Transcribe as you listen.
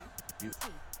U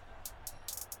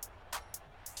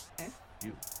F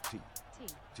U T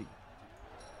T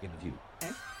in review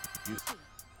F U.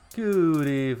 Good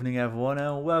evening, everyone,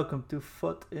 and welcome to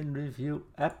FUT in Review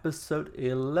episode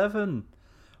 11.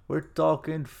 We're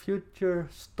talking future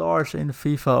stars in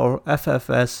FIFA or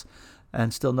FFS,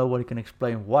 and still nobody can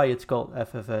explain why it's called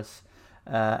FFS.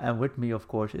 And with me, of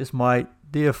course, is my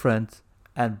dear friend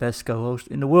and best co-host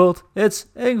in the world. It's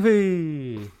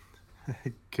Ingvi.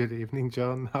 Good evening,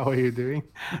 John. How are you doing?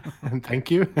 And thank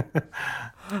you.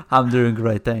 I'm doing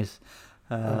great, thanks.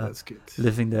 That's good.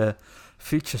 Living the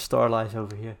future star life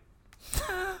over here.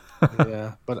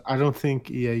 Yeah, but I don't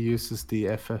think EA uses the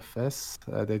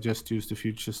FFS. They just use the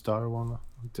Future Star one,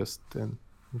 just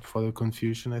for the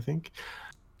confusion, I think.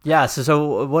 Yeah,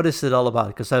 so what is it all about?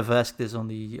 Because I've asked this on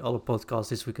the other podcast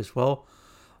this week as well.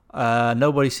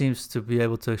 Nobody seems to be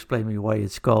able to explain me why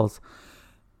it's called.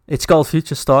 It's called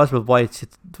Future Stars, but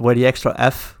where the extra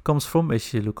F comes from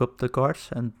is you look up the cards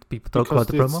and people talk Because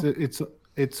about the promo.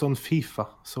 It's on FIFA,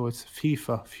 so it's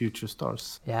FIFA Future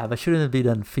Stars. Yeah, but shouldn't it be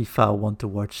then FIFA Want to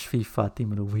Watch, FIFA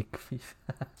Team of the Week,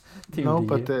 FIFA Team No, of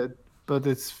the Year? but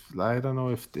it's, I don't know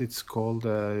if it's called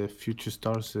Future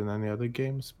Stars in any other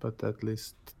games, but at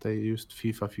least they used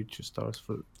FIFA Future Stars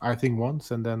for, I think,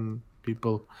 once, and then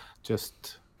people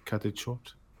just cut it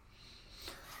short.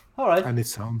 All right. And it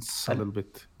sounds a little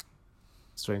bit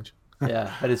strange.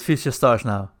 Yeah, but it's Future Stars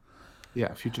now.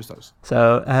 Yeah, Future Stars.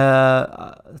 So,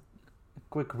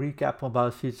 quick recap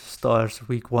about Future Stars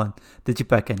week 1. Did you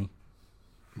pack any?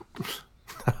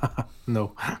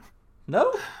 No.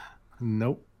 No?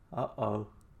 No. Uh-oh.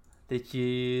 Did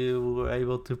you were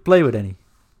able to play with any?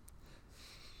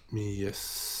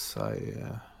 Yes,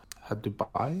 I had to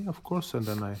buy, of course, and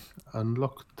then I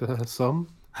unlocked some.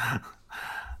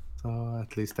 So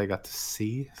at least I got to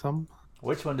see some.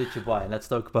 Which one did you buy? Let's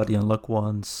talk about the unlock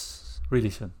ones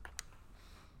really soon.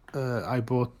 I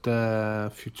bought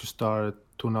Future Star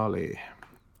Tonali.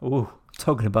 Ooh,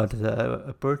 talking about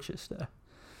a purchase there.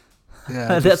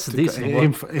 Yeah, That's a decent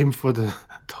one. aim for the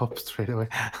top straight away.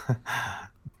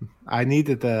 I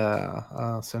needed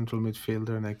a central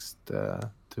midfielder next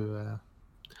to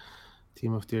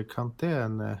Team of the Year Kante,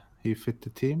 and he fit the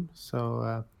team,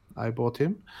 so I bought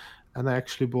him. And I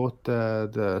actually bought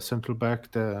the central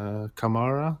back, the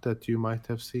Kamara, that you might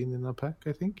have seen in a pack,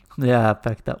 I think. Yeah, I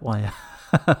packed that one, yeah.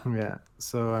 Yeah,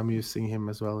 so I'm using him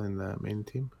as well in the main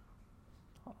team.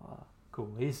 Cool.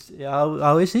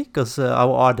 How is he? Because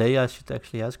how are they, I should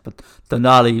actually ask. But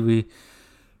Tonali,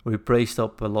 we praised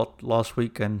up a lot last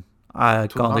week, and I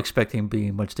can't expect him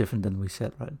being much different than we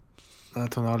said, right?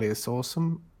 Tonali is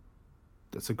awesome.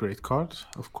 That's a great card.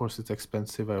 Of course, it's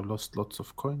expensive. I've lost lots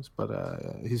of coins, but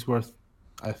he's worth,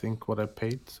 I think, what I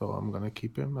paid. So I'm going to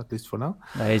keep him, at least for now.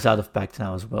 Yeah, he's out of pack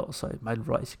now as well, so it might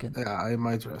rise again. Yeah, I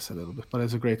might rise a little bit, but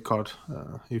it's a great card.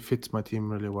 He fits my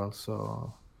team really well,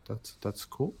 so that's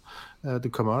cool. The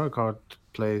Kamara card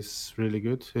plays really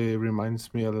good. He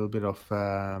reminds me a little bit of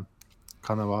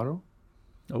Cannavaro.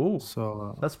 Oh,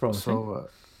 so that's promising. So,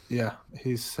 yeah,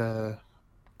 he's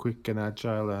quick and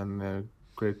agile and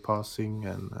great passing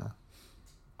and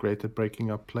great at breaking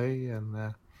up play,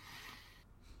 and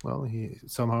well, he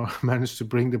somehow managed to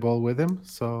bring the ball with him.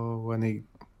 So when he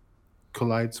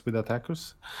collides with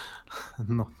attackers,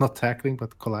 not tackling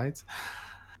but collides.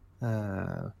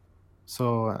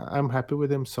 So I'm happy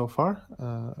with him so far.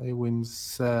 He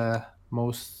wins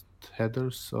most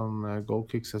headers on goal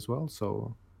kicks as well,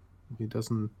 so he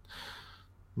doesn't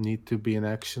need to be in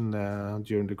action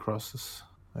during the crosses,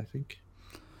 I think.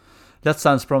 That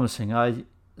sounds promising. I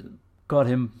got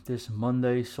him this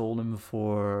Monday, sold him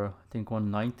for, I think,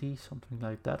 190, something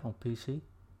like that on PC.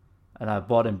 And I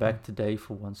bought him back today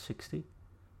for 160.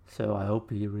 So I hope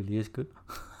he really is good.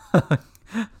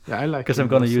 Yeah, I like. Because I'm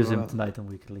gonna use him tonight on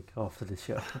Weekly League after the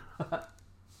show.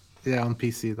 Yeah, on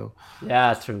PC though.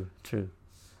 Yeah, true.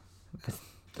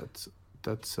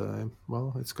 That's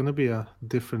well, it's gonna be a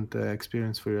different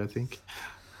experience for you, I think.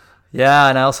 Yeah,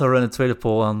 and I also run a Twitter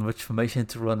poll on which formation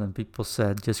to run, and people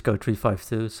said just go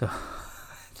 3-5-2. So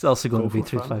it's also going to be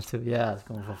 3-5-2. Yeah, it's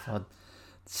going for fun.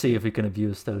 See if we can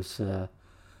abuse those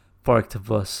park to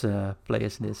bus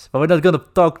players in this. But we're not going to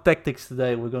talk tactics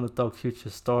today. We're going to talk future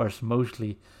stars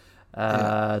mostly.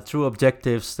 Through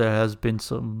objectives, there has been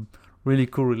some really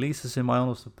cool releases in my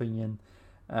honest opinion.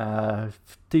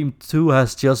 Team 2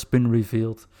 has just been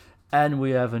revealed, and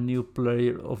we have a new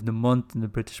player of the month in the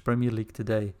British Premier League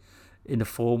today, in the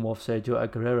form of Sergio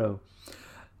Aguero.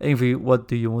 Ingvi, what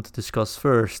do you want to discuss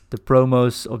first? The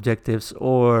promos, objectives,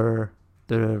 or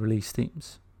the release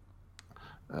teams?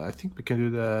 I think we can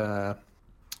do the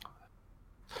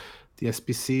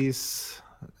SBCs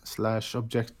slash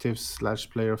objectives slash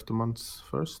player of the month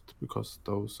first, because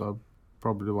those are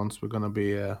probably the ones we're gonna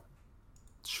be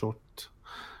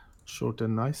short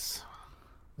and nice.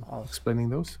 Awesome. Explaining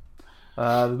those. We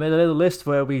made a little list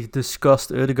where we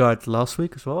discussed Ødegaard last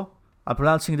week as well. I'm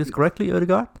pronouncing this correctly,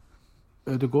 Ødegaard?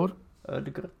 Ødegaard.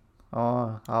 Ødegaard.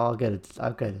 Oh, I'll get it.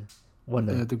 One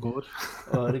day. Ødegaard.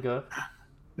 Ødegaard.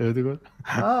 Ødegaard.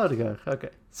 Ødegaard. Okay.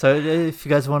 So if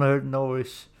you guys want to know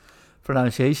his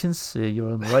pronunciations,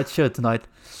 you're on the right show tonight.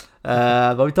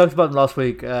 But we talked about him last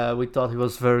week. We thought he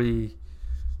was very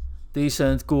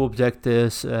decent, cool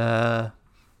objectives.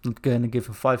 Not gonna give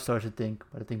him 5 stars, I think,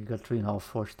 but I think he got 3.5,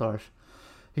 4 stars.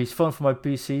 He's fun for my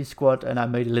PC squad, and I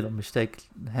made a little mistake,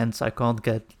 hence I can't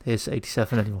get his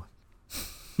 87 anymore.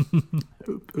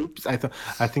 Oops! I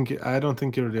don't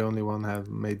think you're the only one have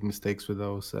made mistakes with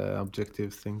those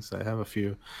objective things. I have a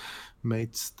few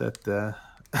mates that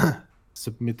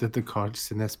submitted the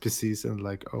cards in SPCs and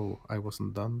like, oh, I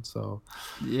wasn't done. So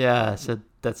yeah, so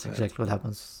that's exactly what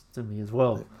happens to me as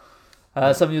well.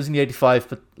 So I'm using the 85,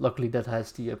 but luckily that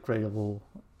has the upgradable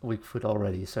weak foot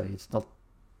already, so it's not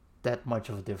that much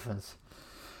of a difference.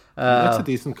 That's a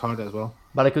decent card as well.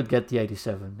 But I could get the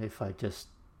 87 if I just,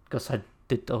 because I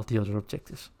did all the other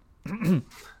objectives.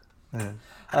 Yeah.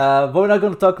 But we're not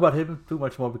going to talk about him too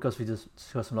much more because we just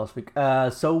discussed him last week.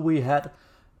 So we had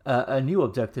a new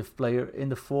objective player in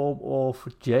the form of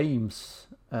James,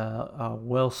 our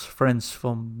Welsh friends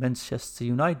from Manchester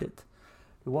United.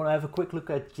 We want to have a quick look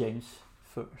at James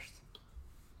first.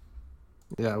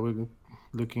 Yeah, we're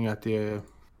looking at the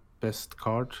best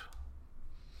card,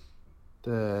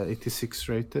 the 86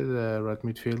 rated right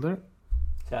midfielder.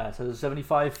 Yeah, so the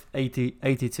 75, 80,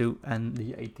 82 and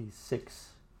the 86.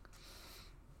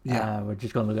 Yeah. We're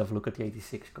just going to have a look at the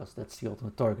 86 because that's the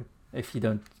ultimate target if you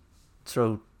don't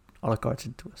throw other cards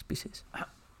into SPCs.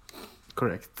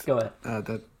 Correct. Go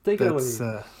ahead. Take it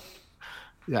away.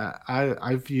 Yeah,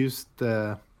 I've used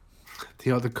the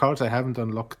other cards. I haven't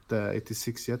unlocked the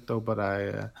 86 yet though,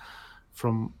 but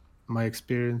from my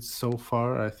experience so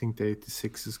far, I think the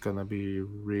 86 is gonna be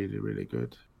really, really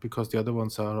good because the other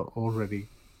ones are already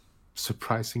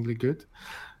surprisingly good.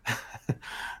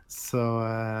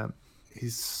 So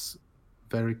he's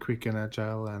very quick and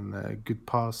agile and good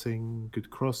passing, good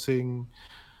crossing,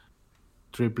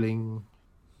 dribbling.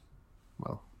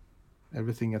 Well,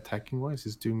 everything attacking wise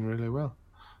is doing really well.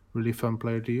 Really fun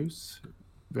player to use.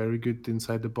 Very good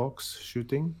inside the box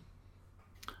shooting.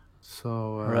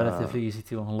 So relatively easy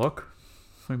to unlock,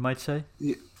 we might say.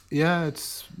 Yeah,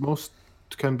 it's most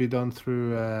can be done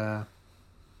through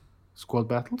squad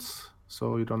battles,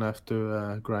 so you don't have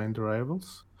to grind the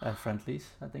rivals. Friendlies,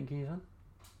 I think even.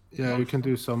 Yeah, you can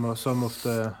do some of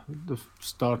the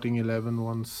starting 11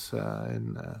 ones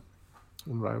in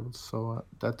rivals. So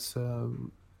that's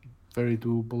very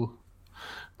doable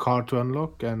card to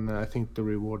unlock, and I think the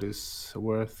reward is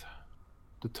worth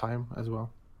the time as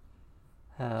well.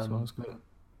 So it's good.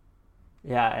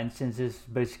 Yeah, and since it's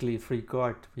basically a free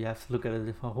card, we have to look at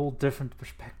it from a whole different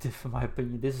perspective, in my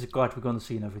opinion. This is a card we're going to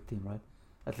see in every team, right?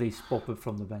 At least pop up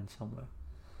from the bench somewhere.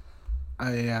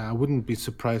 I wouldn't be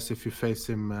surprised if you face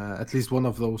him at least one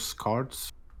of those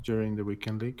cards during the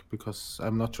weekend league, because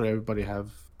I'm not sure everybody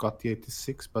have got the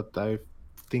 86, but I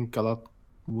think a lot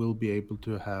will be able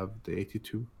to have the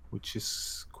 82, which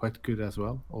is quite good as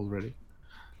well already.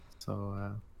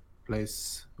 So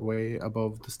plays way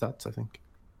above the stats, I think.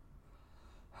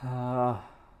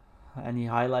 Any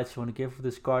highlights you want to give for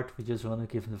this card? We just want to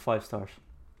give him the 5 stars.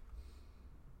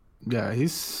 Yeah,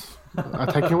 he's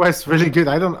attacking wise really good.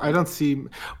 I don't see.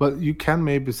 Well, you can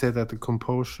maybe say that the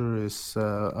composure is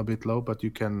a bit low, but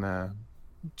you can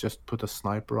just put a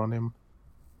sniper on him,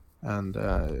 and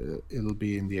it'll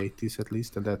be in the 80s at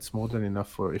least, and that's more than enough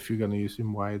for if you're gonna use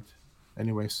him wide,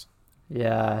 anyways.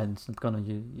 Yeah, and it's not gonna.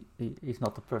 He's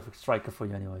not the perfect striker for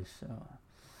you, anyways.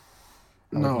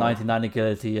 No. With 99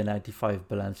 agility and 95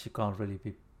 balance, you can't really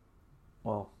be.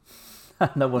 Well,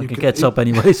 no one can catch up,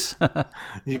 anyways.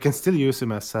 You can still use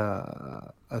him as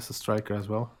a striker as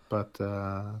well, but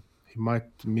he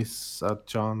might miss a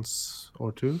chance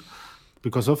or two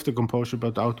because of the composure.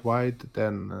 But out wide,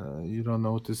 then you don't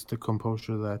notice the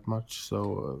composure that much.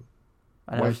 So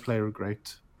wide player,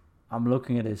 great. I'm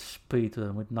looking at his speed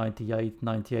with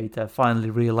 98. I finally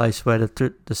realized where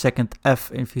the second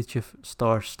F in Future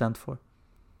Stars stand for.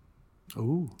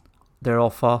 Ooh. They're all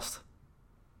fast.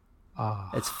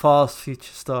 It's fast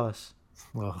Future Stars.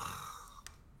 Well,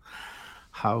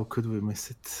 how could we miss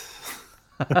it?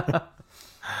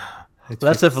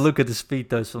 Let's have a look at the speed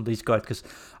though on these cards, because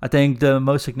I think the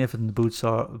most significant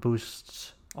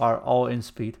boosts are all in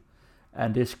speed,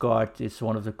 and this card is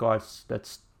one of the cards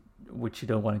that's which you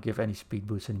don't want to give any speed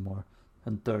boosts anymore.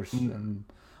 And Thurs and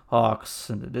Hawks,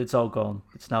 and it's all gone.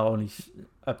 It's now only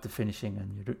up to finishing,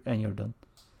 and you're done.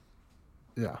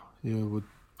 Yeah, you would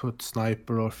put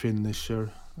sniper or finisher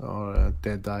or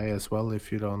Deadeye as well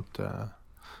if you don't.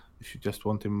 If you just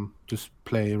want him to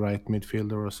play right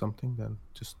midfielder or something, then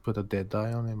just put a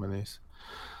Deadeye on him, and his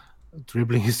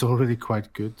dribbling is already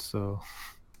quite good. So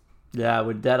Yeah,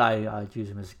 with that I'd use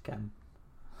him as a cam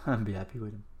and be happy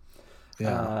with him.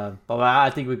 yeah, But I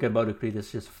think we can both agree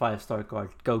that's just a 5-star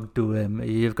card. Go do him.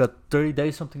 You've got 30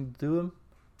 days something to do him.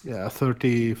 yeah,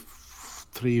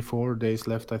 33-4 days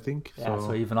left, I think. Yeah,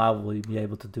 so even I will be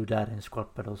able to do that in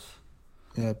squad battles.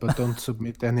 Yeah, but don't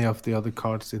submit any of the other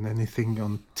cards in anything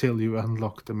until you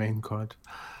unlock the main card.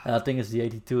 And I think it's the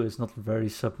 82 is not very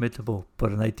submittable,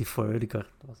 but an 84 early card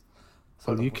was.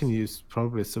 Well, you can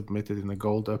probably submit it in a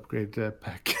gold upgrade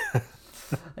pack.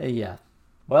 Yeah.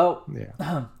 Well,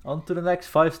 Yeah. on to the next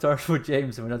 5 stars for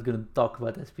James, and we're not going to talk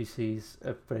about SPCs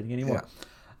upgrading anymore.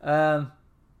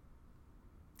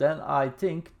 Then I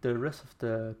think the rest of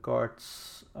the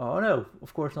cards. Oh no,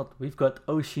 of course not. We've got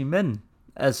Oshimen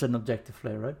as an objective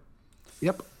player, right?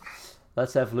 Yep.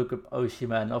 Let's have a look at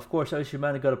Oshimen. Of course,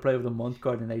 Oshimen got to play with a Mont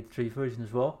card in 83 version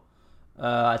as well.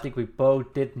 I think we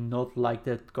both did not like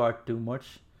that card too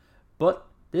much, but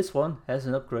this one has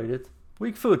an upgraded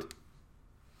weak foot.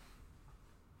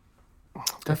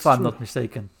 If I'm not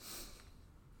mistaken.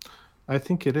 I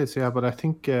think it is, yeah, but I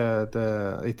think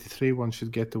the 83 one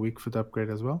should get the weak foot upgrade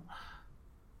as well.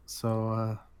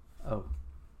 So. Oh.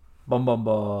 Bum bum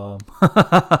bum.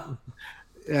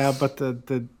 Yeah, but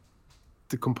the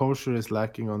composure is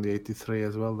lacking on the 83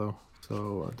 as well, though.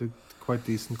 So the quite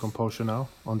decent composure now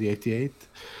on the 88.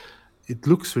 It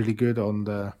looks really good on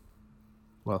the.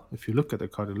 Well, if you look at the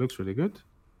card, it looks really good.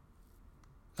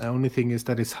 The only thing is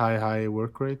that it's high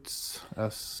work rates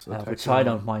as which I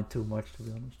don't mind too much, to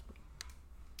be honest.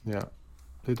 Yeah,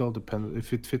 it all depends.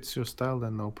 If it fits your style,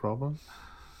 then no problem.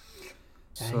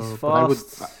 Yeah, he's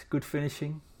fast, good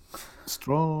finishing,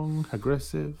 strong,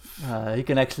 aggressive. He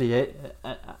can actually.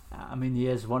 I mean, he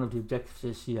has one of the objectives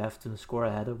is you have to score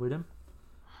a header with him.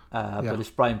 But his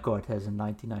prime card has a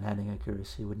 99 heading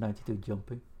accuracy with 92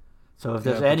 jumping. So if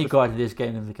there's any card in this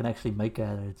game that can actually make a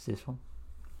header, it's this one.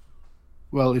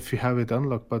 Well, if you have it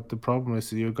unlocked, but the problem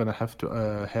is you're gonna have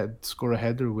to score a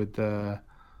header with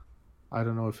I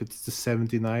don't know if it's the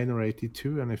 79 or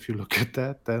 82, and if you look at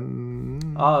that,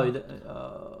 then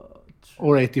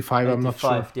or 85, I'm not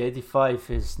sure. The 85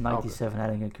 is 97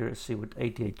 heading accuracy with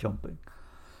 88 jumping.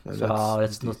 Yeah, so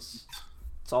it's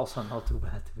also not too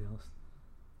bad, to be honest.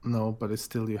 No, but it's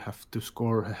still you have to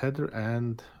score a header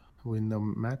and win a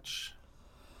match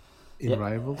in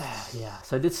Rivals. Yeah,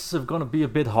 so this is going to be a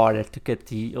bit harder to get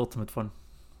the ultimate one.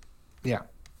 Yeah.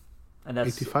 And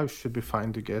that's 85 should be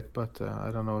fine to get, but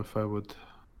I don't know if I would.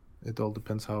 It all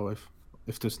depends how if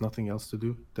there's nothing else to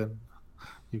do, then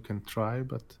you can try,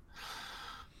 but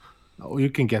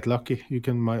you can get lucky. You're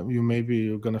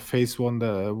gonna face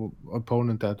the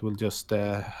opponent that will just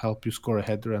help you score a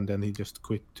header, and then he just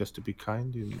quit just to be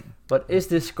kind. But is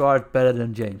this card better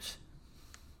than James?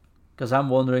 Because I'm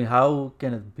wondering how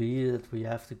can it be that we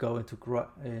have to go into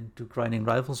grinding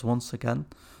Rivals once again,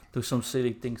 do some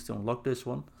silly things to unlock this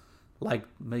one, like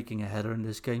making a header in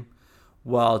this game,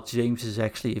 while James is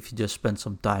actually, if you just spend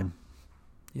some time,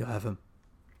 you have him.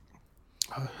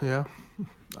 Yeah.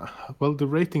 Well, the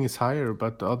rating is higher,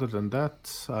 but other than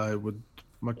that, I would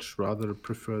much rather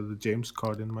prefer the James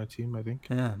card in my team, I think.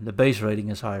 Yeah, the base rating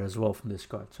is higher as well from this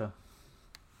card, so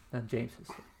than James is.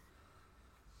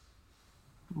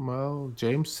 Well,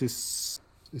 James is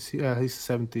he's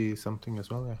 70 something as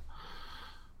well, yeah.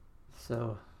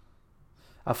 So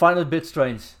I find it a bit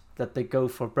strange that they go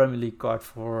for Premier League card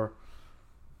for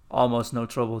almost no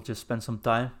trouble, just spend some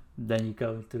time. Then you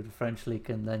go into the French League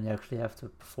and then you actually have to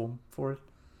perform for it.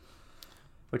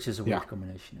 Which is a weird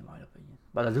combination in my opinion.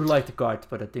 But I do like the card,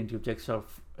 but I think the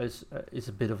objective is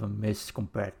a bit of a miss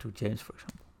compared to James, for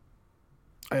example.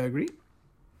 I agree.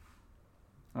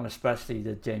 And especially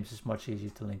that James is much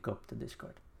easier to link up to this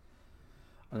card.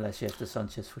 Unless you have the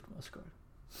Sanchez Football card.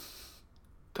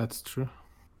 That's true.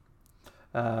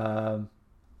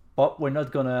 But we're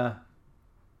not gonna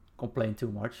complain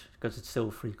too much because it's still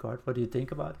a free card. What do you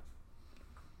think about it?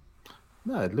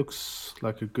 No, it looks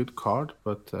like a good card,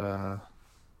 but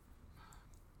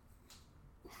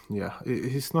yeah,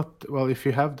 he's not. Well, if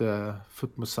you have the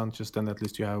Football Sanchez, then at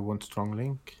least you have one strong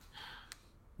link.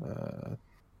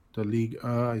 The league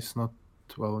is not.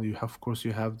 Well, you have, of course,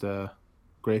 you have the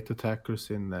great attackers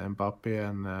in Mbappe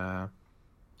and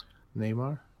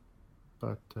Neymar,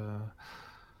 but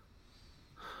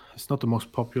it's not the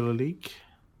most popular league.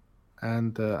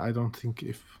 and I don't think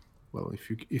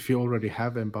if you already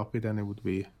have Mbappe, then it would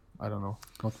be, I don't know,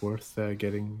 not worth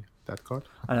getting that card.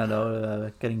 I don't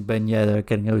know, getting Ben Yedder,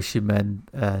 getting Osimhen,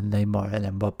 Neymar,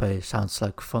 and Mbappe sounds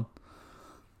like fun.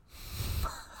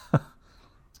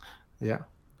 Yeah.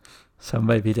 So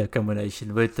maybe the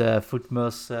combination with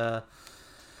Footmas,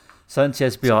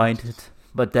 Sanchez behind it.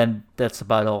 But then that's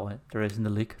about all there is in the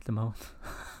league at the moment.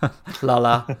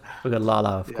 Lala, we got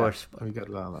Lala, of course. We got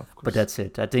Lala, of course. But that's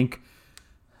it. I think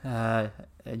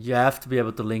you have to be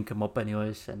able to link them up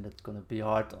anyways, and it's going to be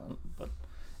hard. But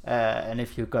and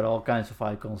if you've got all kinds of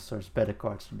icons, there's better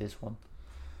cards than this one.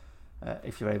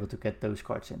 If you're able to get those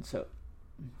cards in. So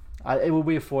it will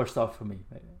be a 4-star for me.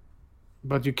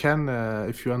 But you can,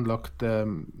 if you unlock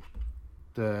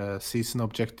the season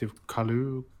objective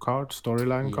Kalu card,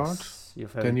 storyline card,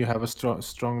 then you have a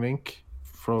strong link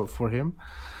for him.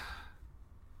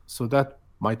 So that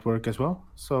might work as well.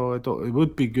 So it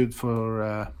would be good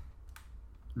for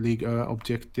league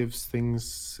objectives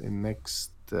things in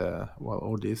next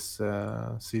or this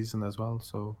season as well.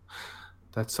 So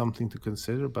that's something to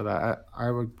consider. But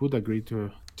I would agree to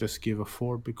just give a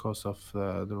 4 because of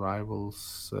the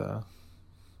rivals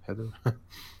header.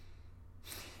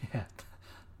 Yeah,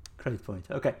 great point.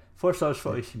 Okay, 4 stars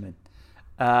for Osimhen.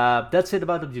 That's it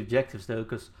about the objectives though,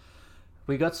 because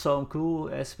we got some cool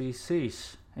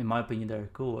SBCs. In my opinion, they're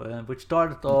cool. Which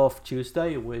started off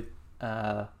Tuesday with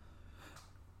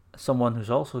someone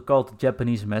who's also called the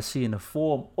Japanese Messi in the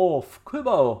form of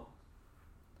Kubo.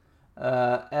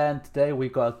 And today we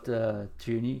got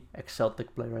Juni,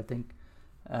 ex-Celtic player, I think.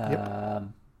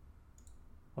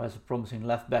 Who has a promising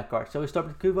left back card. So we start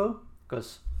with Kubo,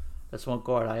 because that's one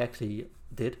card I actually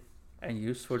did and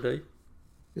used for day.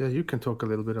 Yeah, you can talk a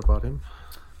little bit about him.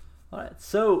 Alright,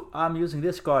 so I'm using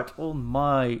this card on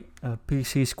my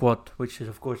PC squad, which is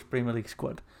of course Premier League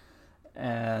squad.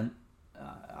 And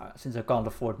since I can't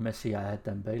afford Messi, I had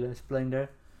Dembele playing there.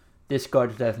 This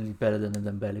card is definitely better than the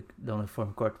Dembele donor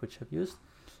form card which I've used.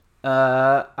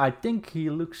 I think he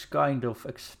looks kind of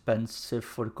expensive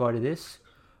for the card it is.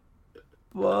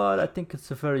 But I think it's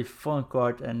a very fun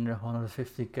card, and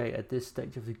 150k at this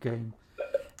stage of the game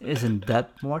isn't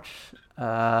that much.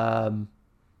 But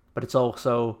it's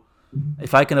also,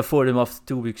 if I can afford him after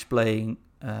 2 weeks playing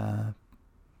a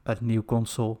new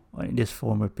console in this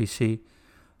former PC,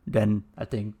 then I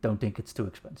don't think it's too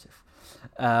expensive.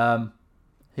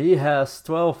 He has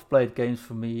 12 played games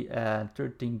for me and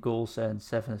 13 goals and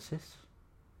 7 assists.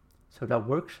 So that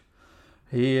works.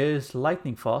 He is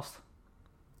lightning fast.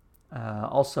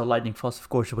 Also lightning fast, of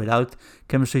course, without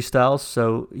chemistry styles.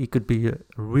 So he could be a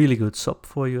really good sub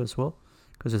for you as well,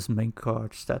 because his main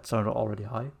card stats are already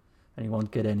high. And you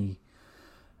won't get any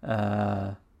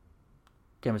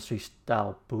chemistry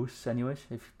style boosts anyways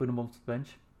if you put him on the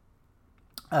bench.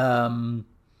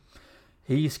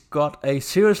 He's got a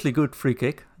seriously good free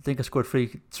kick. I think I scored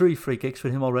 3 free kicks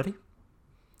with him already.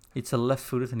 It's a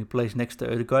left-footed and he plays next to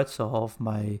Ødegaard, so half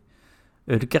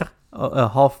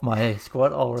my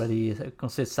squad already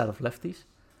consists out of lefties.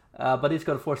 But he's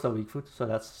got a 4-star weak foot, so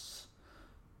that's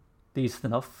decent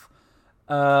enough.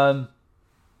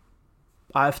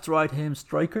 I've tried him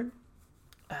striker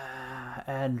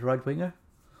and right winger.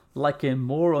 Like him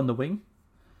more on the wing.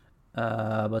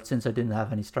 But since I didn't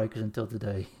have any strikers until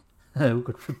today who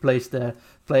could play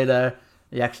there,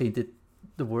 he actually did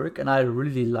the work. And I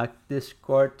really like this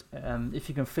card. If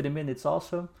you can fit him in, it's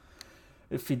awesome.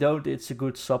 If you don't, it's a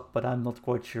good sub, but I'm not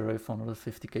quite sure if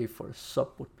 150k for a sub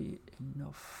would be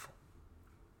enough.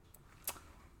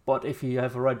 But if you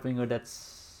have a right winger, let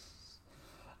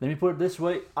me put it this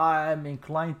way, I'm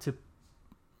inclined to,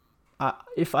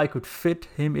 if I could fit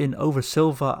him in over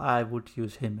Silva, I would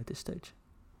use him at this stage.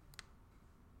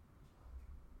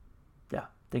 Yeah,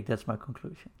 I think that's my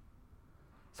conclusion.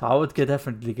 So I would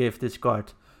definitely give this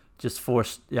card just 4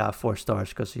 stars,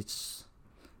 because he's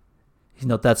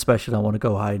not that special. I want to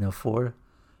go high enough for,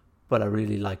 but I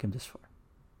really like him this far.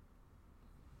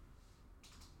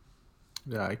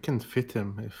 Yeah, I can fit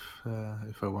him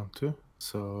if I want to.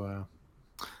 So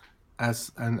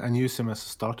and use him as a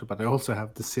starter, but I also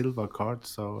have the Silva card,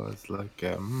 so it's like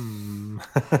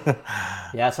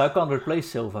Yeah, so I can't replace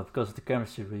Silva because of the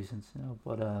chemistry reasons,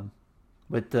 But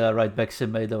with right back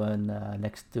Semedo and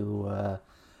next to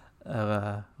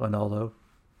Ronaldo,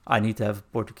 I need to have a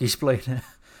Portuguese player.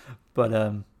 But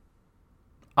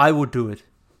I would do it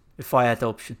if I had the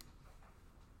option.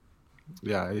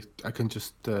 Yeah, I can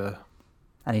just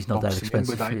and he's not that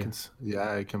expensive with icons.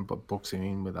 Yeah, I can box him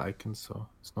in with icons, so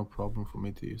it's no problem for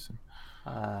me to use him.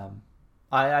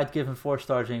 I'd give him 4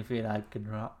 stars, and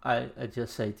I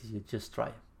just say to you, just try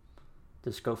him.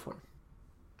 Just go for it.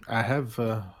 I have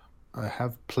I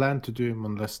have planned to do him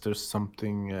unless there's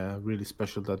something really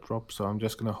special that drops. So I'm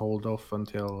just gonna hold off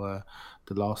until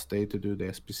the last day to do the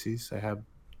SBCs. I have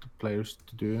the players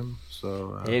to do him,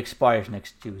 so He expires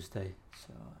next Tuesday.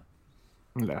 So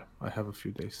yeah, I have a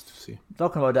few days to see.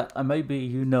 talking about that, and maybe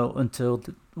you know until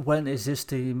when is this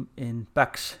team in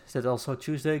PAX? Is that also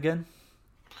Tuesday again?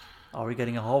 Are we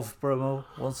getting a half promo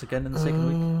once again in the second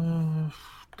week?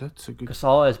 That's a good. Because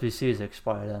all SBCs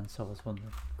expire then, so I was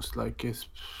wondering. It's like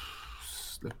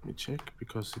let me check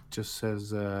because it just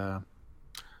says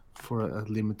for a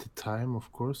limited time,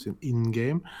 of course, in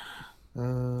game.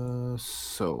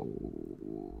 So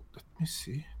let me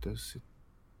see. Does it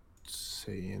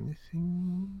say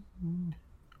anything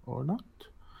or not?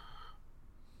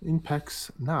 In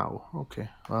PAX now. Okay.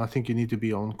 Well, I think you need to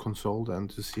be on console then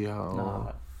to see how.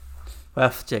 No, we'll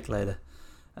have to check later.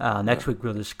 Next week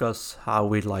we'll discuss how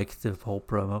we like the whole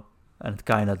promo, and it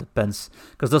kind of depends.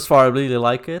 Because thus far I really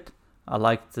like it. I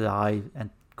like the high-end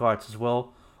cards as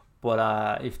well.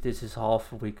 But if this is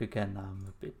half a week again, I'm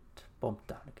a bit bumped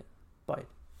down again by it.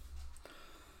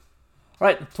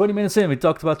 Right, 20 minutes in, we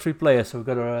talked about 3 players, so we've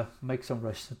got to make some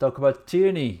rush. To talk about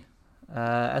Tierney,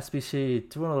 SBC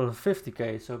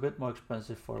 250k, so a bit more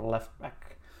expensive for left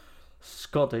back.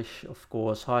 Scottish, of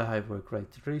course, high work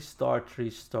rate,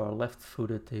 3-star,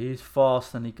 left-footed. He's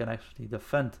fast and he can actually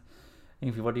defend.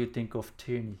 Ingvi, what do you think of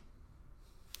Tierney?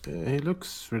 He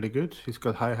looks really good. He's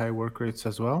got high work rates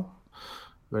as well.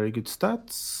 Very good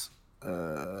stats.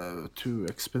 Too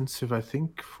expensive, I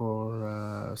think,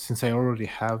 for since I already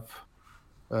have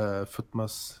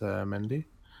Futmas Mendy,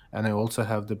 and I also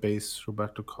have the base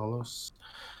Roberto Carlos,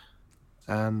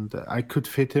 and I could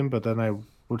fit him, but then I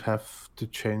would have to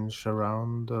change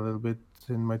around a little bit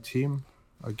in my team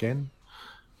again,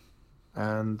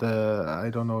 and I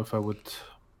don't know if I would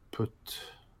put.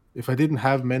 If I didn't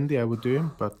have Mendy, I would do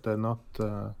him, but not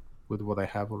with what I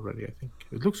have already. I think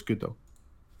it looks good though.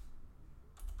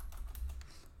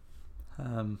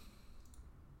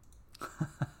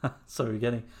 So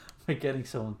we're getting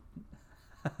some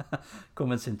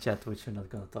comments in chat, which we're not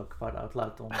going to talk about out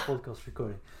loud on the podcast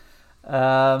recording.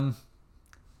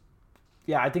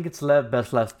 Yeah, I think it's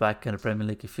best left back in the Premier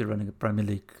League if you're running a Premier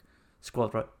League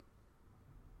squad, right?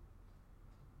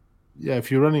 Yeah,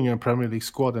 if you're running a Premier League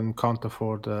squad and can't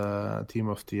afford Team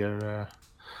of the Year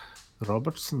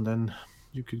Robertson, then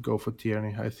you could go for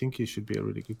Tierney. I think he should be a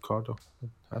really good card, though. It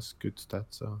has good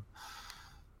stats. So.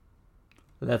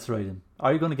 Let's rate him.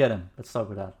 Are you going to get him? Let's start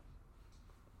with that.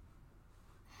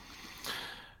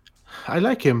 I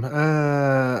like him.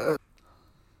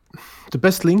 The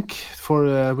best link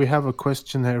for we have a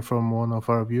question here from one of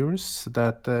our viewers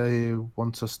that he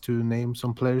wants us to name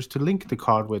some players to link the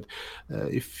card with.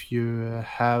 If you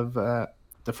have the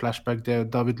flashback there,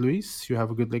 David Luiz, you have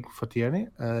a good link for Tierney.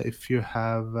 If you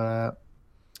have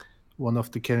one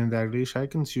of the Kenny Dalglish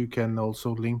icons, you can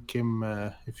also link him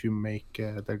if you make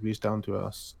Dalglish down to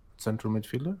a central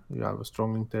midfielder. You have a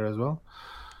strong link there as well.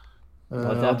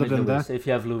 Other than Luiz. that, if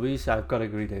you have Luiz, I've got to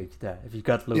agree there. If you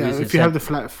got Luiz, if you have the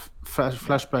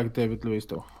flashback David Luiz,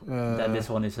 though, then this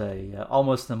one is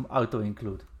almost an auto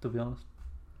include. To be honest.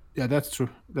 Yeah, that's true.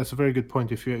 That's a very good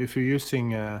point. If you're using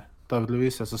David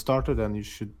Luiz as a starter, then you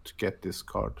should get this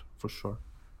card for sure.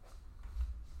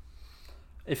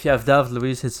 If you have David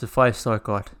Luiz, it's a 5-star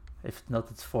card. If not,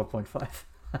 it's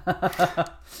 4.5.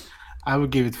 I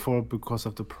would give it 4 because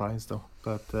of the price, though.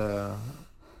 But the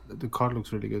card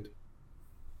looks really good.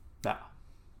 Yeah,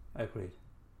 I agree.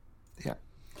 Yeah.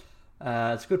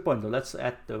 It's a good point, though. Let's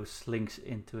add those links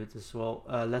into it as well.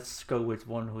 Let's go with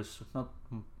one who's not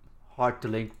hard to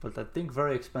link, but I think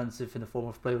very expensive in the form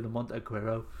of Player of the Month,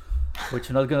 Aguero, which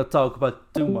we're not going to talk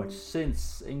about too much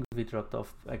since Ingvi dropped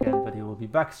off again, but he will be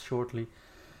back shortly.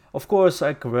 Of course,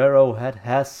 Aguero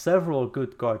has several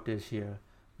good cards this year.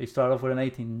 He started off with an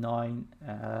 89,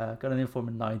 got an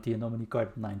Informer 90, a nominee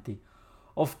card 90.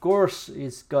 Of course,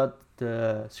 he's got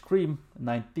the Scream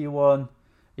 91,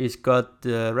 he's got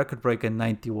the Record Breaker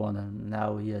 91, and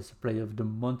now he has a Player of the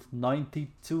Month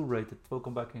 92 rated.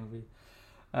 Welcome back, Ingvi.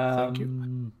 Thank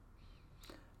you.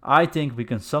 I think we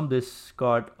can sum this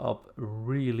card up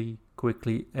really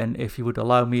quickly, and if you would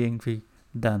allow me, Ingvi,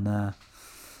 then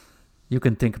you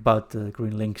can think about the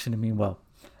green links in the meanwhile.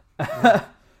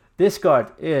 This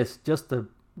card is just a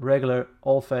regular,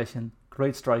 old-fashioned,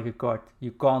 great striker card.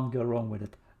 You can't go wrong with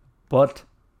it. But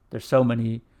there's so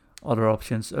many other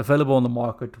options available on the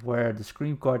market where the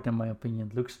Scream card, in my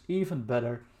opinion, looks even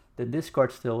better than this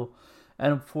card still.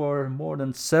 And for more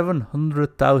than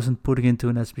 700,000 putting into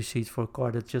an SBC for a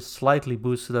card that's just slightly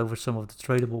boosted over some of the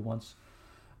tradable ones.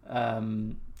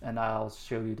 And I'll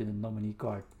show you the nominee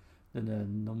card the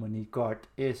nominee card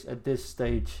is at this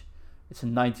stage, it's a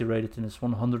 90 rated and it's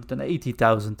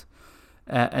 180,000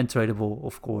 and tradable,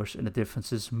 of course, and the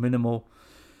difference is minimal.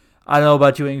 I don't know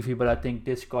about you, Ingvi, but I think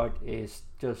this card is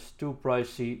just too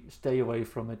pricey. Stay away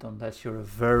from it unless you're a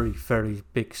very, very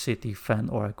big City fan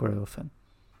or Aguero fan.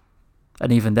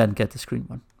 And even then, get the Scream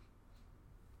one.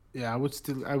 Yeah, I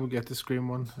would get the Scream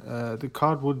one. The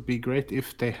card would be great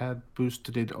if they had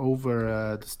boosted it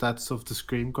over the stats of the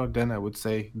Scream card. Then I would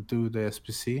say do the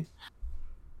SPC.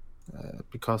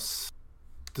 Because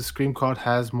the Scream card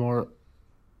has more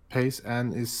pace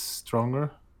and is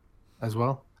stronger as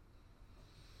well.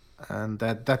 And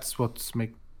that's what's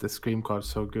make the Scream card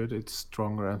so good. It's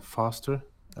stronger and faster.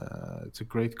 It's a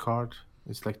great card.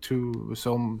 It's like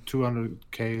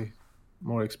 200k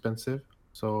more expensive.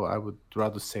 So I would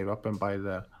rather save up and buy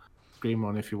the Scream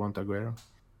one if you want Aguero.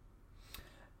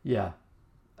 Yeah.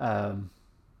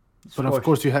 But of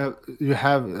course you have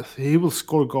he will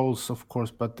score goals, of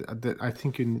course. But I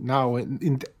think now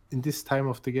in this time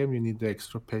of the game you need the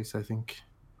extra pace. I think.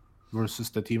 Versus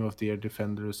the Team of the Year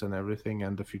defenders and everything,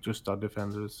 and the future star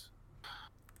defenders.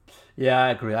 Yeah,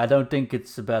 I agree. I don't think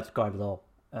it's a bad card at all.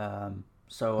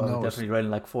 So I'm definitely rating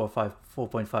like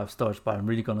 4.5 stars, but I'm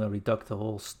really gonna reduct the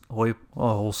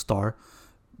whole star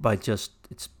by just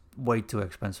it's way too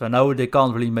expensive. I know they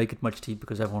can't really make it much cheap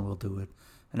because everyone will do it,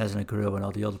 and as an Aguero and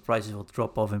all the other prices will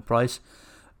drop off in price.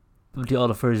 The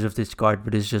other version of this card,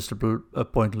 but it's just a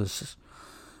pointless.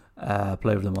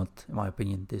 Player of the month, in my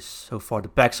opinion. This so far the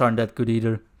packs aren't that good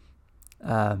either,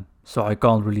 so I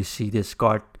can't really see this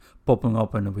card popping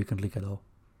up in the weekend league at all.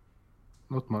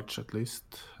 Not much, at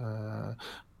least.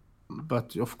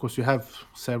 But of course, you have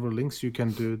several links. You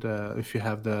can do if you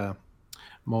have the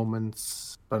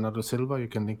moments Bernardo Silva, you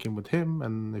can link him with him,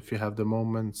 and if you have the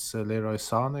moments Leroy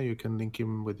Sané, you can link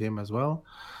him with him as well.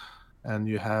 And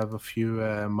you have a few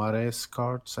Mahrez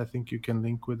cards, I think you can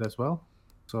link with as well.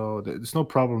 So there's no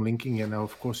problem linking it. Now,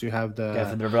 of course, you have the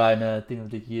Kevin De Bruyne Team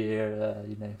of the Year.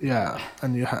 Yeah,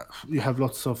 and you have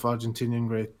lots of Argentinian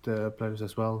great players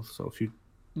as well. So if you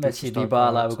Messi,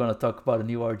 Dybala, we're gonna talk about a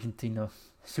new Argentina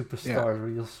superstar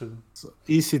real soon. So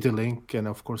easy to link, and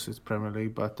of course it's Premier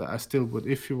League. But I still would,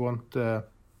 if you want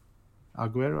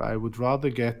Aguero, I would rather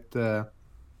get the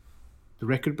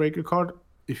record breaker card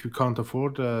if you can't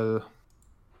afford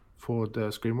for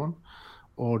the Scream one,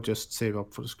 or just save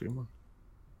up for the Scream one.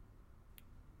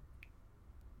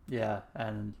 Yeah,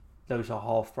 and those are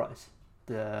half price,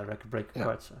 the record breaker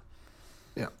cards. So.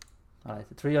 Yeah. All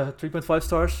right, 3.5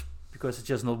 stars because it's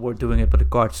just not worth doing it, but the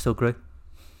card's still great.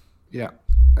 Yeah,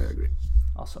 I agree.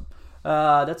 Awesome.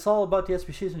 That's all about the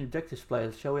SBCs and objectives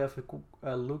players. Shall we have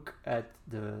a look at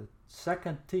the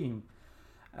second team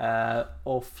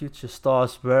of Future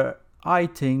Stars, where I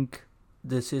think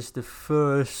this is the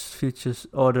first futures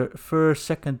or the first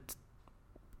second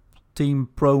team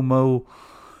promo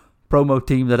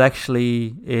team that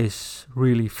actually is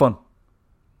really fun.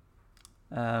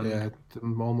 Yeah, it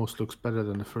almost looks better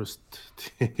than the first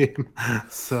team.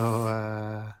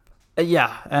 So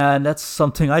yeah, and that's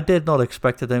something I did not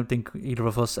expect. I don't think either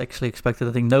of us actually expected.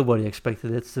 I think nobody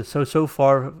expected it. So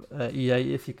far,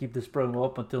 EA, if you keep this promo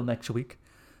up until next week,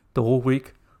 the whole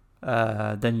week,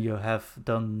 then you have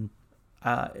done.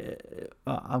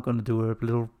 I'm gonna do a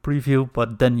little preview,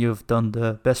 but then you've done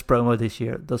the best promo this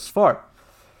year thus far.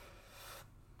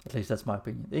 At least that's my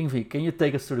opinion. Ingvi, can you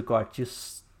take us through the card?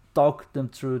 Just talk them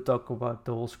through, talk about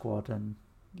the whole squad, and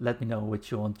let me know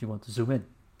which you want to zoom in.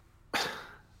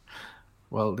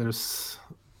 Well, there's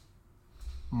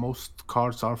most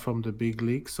cards are from the big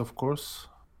leagues, of course,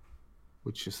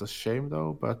 which is a shame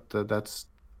though, but that's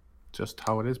just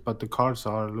how it is. But the cards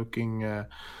are looking,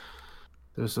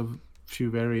 there's a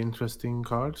few very interesting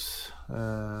cards,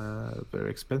 very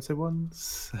expensive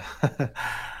ones.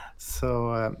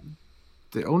 So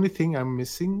the only thing I'm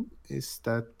missing is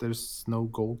that there's no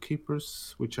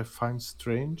goalkeepers, which I find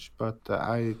strange, but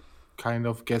I kind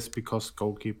of guess because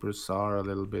goalkeepers are a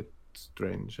little bit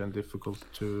strange and difficult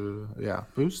to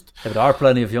boost. There are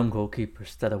plenty of young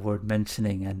goalkeepers that are worth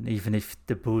mentioning, and even if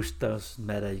the boost doesn't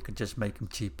matter, you can just make them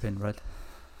cheap in, right?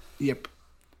 Yep.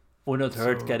 Would not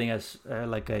hurt getting as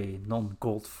like a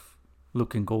non-gold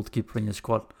looking goalkeeper in your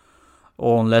squad,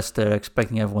 or unless they're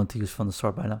expecting everyone to use Van der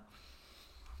Sar by now.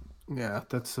 Yeah,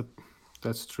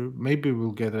 that's true. Maybe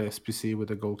we'll get a SPC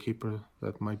with a goalkeeper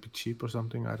that might be cheap or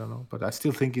something. I don't know, but I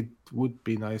still think it would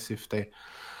be nice if they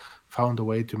found a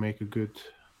way to make a good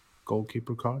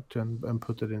goalkeeper card and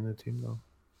put it in the team though,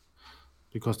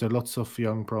 because there are lots of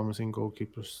young promising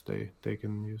goalkeepers they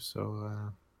can use. So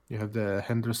you have the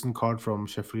Henderson card from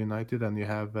Sheffield United, and you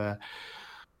have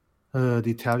the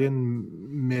Italian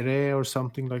Mire or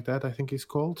something like that, I think he's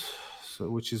called, so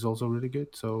which is also really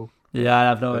good. So Yeah, I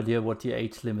have no But- idea what the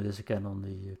age limit is again on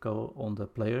the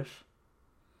players.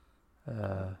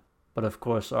 But of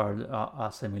course, our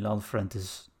AC Milan friend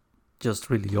is just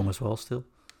really young as well still.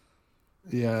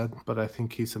 yeah, but I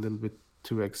think he's a little bit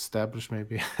too established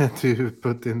maybe to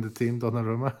put in the team,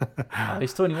 Donnarumma.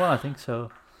 He's 21, I think,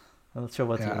 so I'm not sure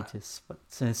what the Yeah. age is, but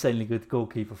it's an insanely good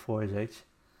goalkeeper for his age.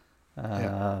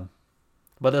 Yeah.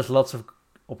 But there's lots of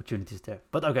opportunities there.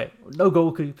 But okay, no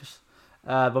goalkeepers.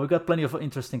 But we got plenty of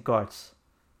interesting cards.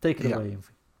 Take it Yeah. away,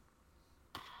 Invi.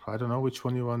 I don't know which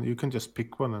one you want. You can just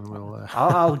pick one and we'll.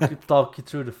 I'll talk you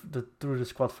through the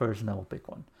squad first, and then we'll pick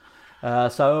one.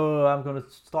 So I'm going to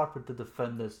start with the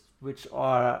defenders, which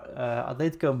are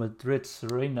Atletico Madrid's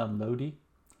Renan Lodi,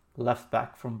 left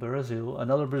back from Brazil.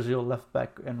 Another Brazil left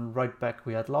back and right back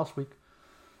we had last week.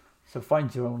 So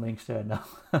find your own links there now.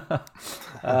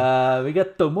 We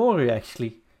got Tomori,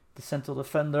 actually, the central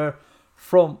defender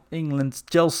from England's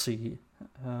Chelsea.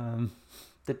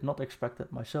 Did not expect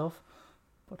that myself,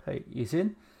 but hey, he's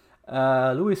in.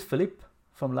 Luis Felipe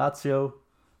from Lazio,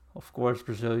 of course,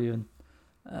 Brazilian.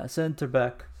 Centre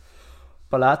back.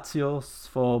 Palacios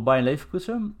for Bayern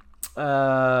Leverkusen.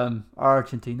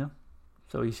 Argentina.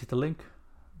 So easy to link.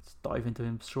 Let's dive into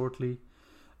him shortly.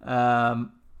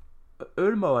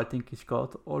 Olmo, I think he's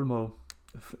called. Olmo.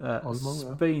 Olmo,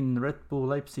 yeah. Spain, Red Bull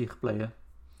Leipzig player.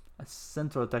 A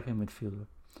central attacking midfielder.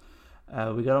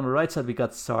 We got on the right side, we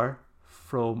got Sarr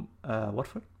from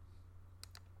Watford.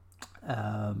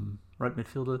 Right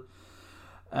midfielder.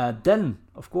 Then,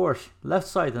 of course, left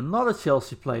side, another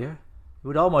Chelsea player. You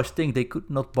would almost think they could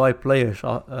not buy players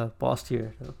past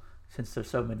year, though, since there's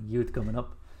so many youth coming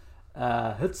up.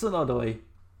 Hudson Odoi,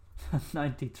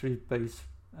 93 pace,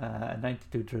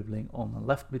 92 dribbling on a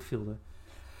left midfielder.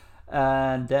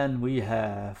 And then we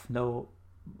have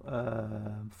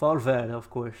Valverde, of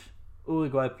course,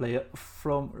 Uruguay player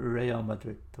from Real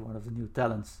Madrid, one of the new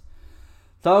talents.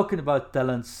 Talking about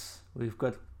talents, we've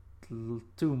got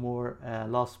two more,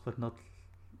 last but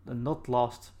not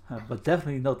last, but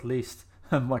definitely not least,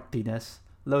 Martinez.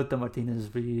 Lothar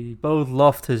Martinez, we both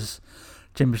loved his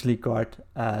Champions League card,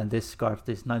 and this card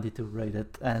is 92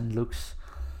 rated and looks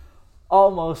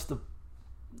almost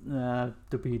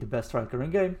to be the best striker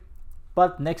in game.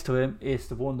 But next to him is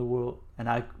the Wonderwall, and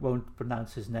I won't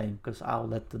pronounce his name because I'll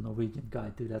let the Norwegian guy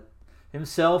do that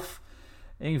himself.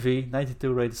 Ingvi,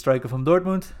 92 rated striker from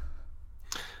Dortmund.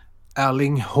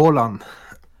 Erling Haaland.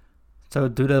 So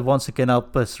do that once again. I'll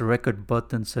press the record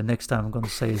button, so next time I'm going to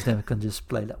say his name, I can just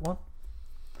play that one.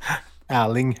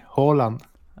 Erling Haaland.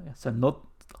 So not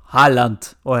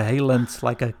Haaland or Haaland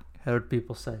like I heard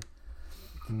people say.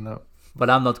 No. But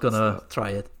I'm not going to try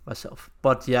it myself.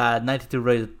 But yeah, 92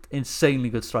 rated, insanely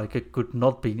good striker. Could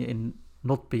not be in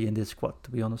this squad,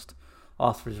 to be honest.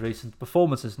 After his recent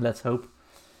performances, let's hope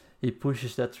he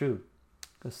pushes that through.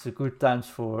 Because it's good times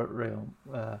for Real.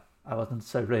 I wasn't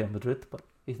say Real Madrid, but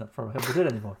he's not from Real Madrid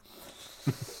anymore.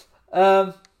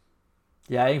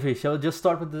 Yeah, Ingvi, shall we just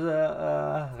start with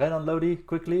the Renan Lodi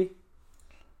quickly?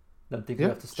 Don't think we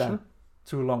have to stand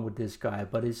too long with this guy,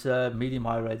 but it's medium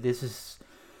high rate. This is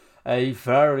a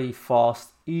very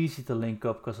fast, easy to link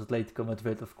up because Atletico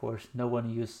Madrid, of course. No one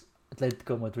uses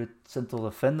Atletico Madrid central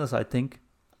defenders, I think.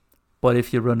 But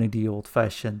if you're running the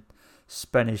old-fashioned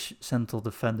Spanish central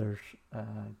defenders,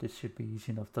 this should be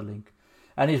easy enough to link.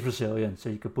 And he's Brazilian, so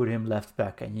you could put him left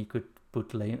back and you could put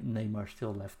Neymar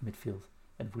still left midfield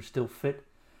and it would still fit.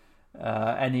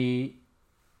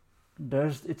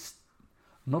 It's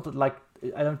not like,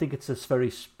 I don't think it's a very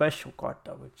special card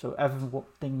though. So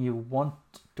everything you want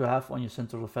to have on your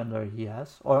central defender he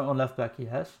has, or on left back he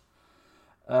has.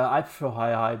 I prefer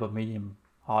high, but medium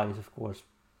high is of course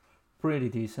pretty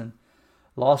decent.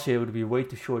 Last year would be way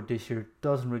too short. This year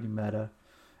doesn't really matter.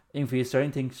 Ingvi, is there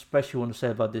anything special you want to say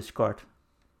about this card?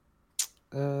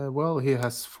 Well, he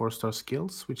has 4-star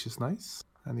skills, which is nice,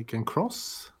 and he can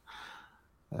cross.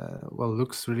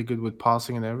 Looks really good with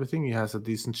passing and everything. He has a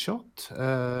decent shot,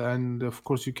 and of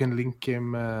course you can link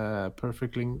him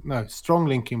strong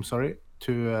link him. Sorry,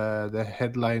 to the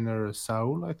headliner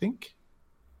Saul, I think.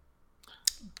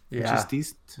 Yeah, which is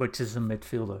decent. Which is a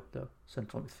midfielder though,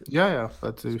 central midfielder. Yeah,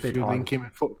 but It's if a bit you hard. link him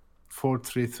at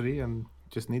 4-3-3 and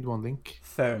just need one link.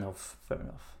 Fair enough.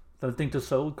 Don't think the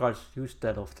Soul cards used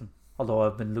that often. Although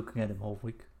I've been looking at him all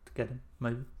week to get him,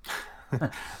 maybe.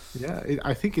 Yeah,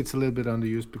 I think it's a little bit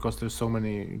underused because there's so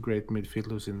many great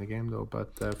midfielders in the game, though.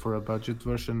 But for a budget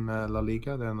version La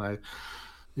Liga, then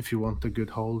if you want a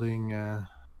good holding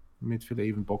midfielder,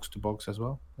 even box to box as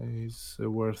well, is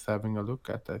worth having a look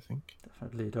at, I think.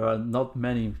 Definitely, there are not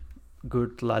many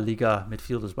good La Liga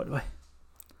midfielders, by the way.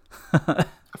 A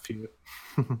few.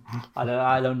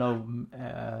 I don't know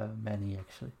many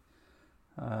actually.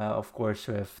 Of course,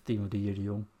 we have Team of the Year De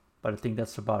Jong, but I think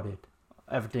that's about it.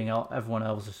 Everyone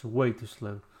else is way too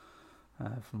slow,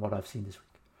 from what I've seen this week.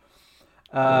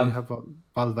 We have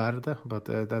Valverde, but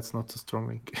that's not a strong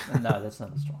link. No, that's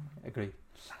not a strong link. Agreed.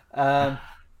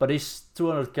 But he's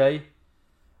 200k.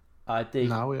 I think.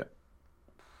 Now,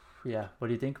 Yeah. What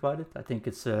do you think about it? I think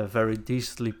it's a very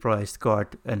decently priced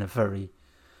card and a very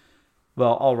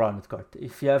all-rounded card.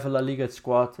 If you have a La Liga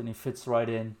squad and he fits right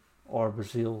in, or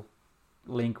Brazil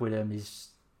link with him,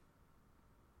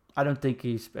 I don't think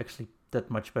he's actually that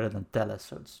much better than Telles,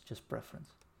 so it's just preference.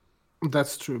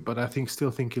 That's true, but I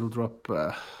still think he'll drop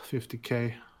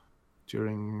 50k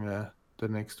during the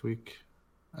next week,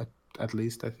 at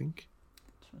least, I think.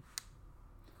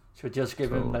 Should we just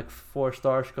give him like 4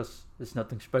 stars because there's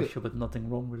nothing special but nothing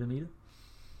wrong with him either?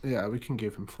 Yeah, we can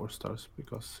give him 4 stars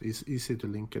because he's easy to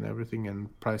link and everything,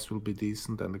 and price will be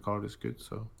decent and the card is good,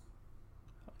 so...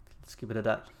 Let's keep it at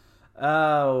that.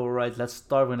 Alright, let's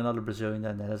start with another Brazilian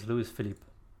then. That's Luis Felipe.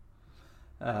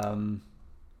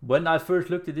 When I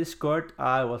first looked at this card,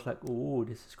 I was like, "Ooh,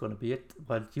 this is gonna be it."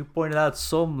 But you pointed out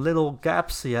some little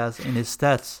gaps he has in his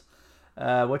stats.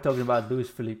 We're talking about Luis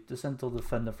Felipe, the central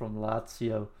defender from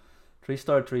Lazio.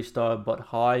 3-star, 3-star, but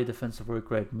high defensive work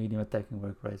rate, medium attacking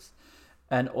work rates.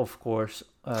 And of course,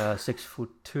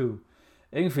 6'2".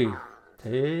 Ingvi,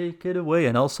 take it away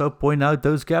and also point out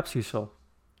those gaps you saw.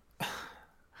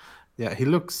 Yeah, he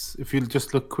looks, if you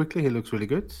just look quickly, he looks really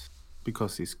good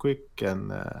because he's quick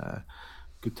and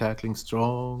good tackling,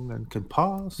 strong, and can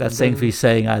pass. That's Ingvi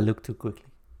saying I look too quickly.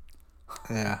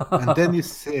 Yeah, and then you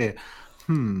say,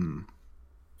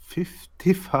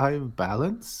 55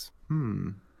 balance,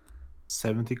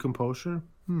 70 composure,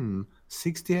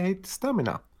 68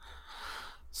 stamina.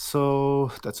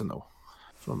 So that's a no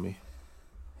from me.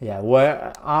 Yeah,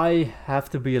 where I have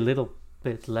to be a little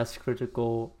bit less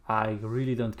critical. I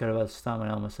really don't care about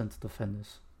stamina on my central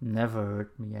defenders. Never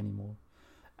hurt me anymore.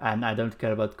 And I don't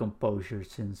care about composure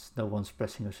since no one's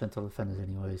pressing your central defenders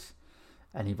anyways.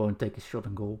 And he won't take a shot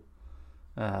on goal.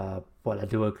 Well, I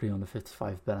do agree on the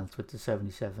 55 balance with the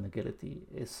 77 agility.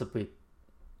 It's a bit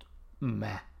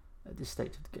meh at this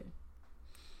stage of the game.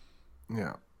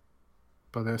 Yeah.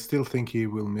 But I still think he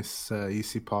will miss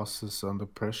easy passes under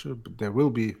pressure. But there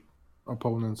will be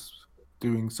opponents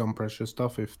doing some pressure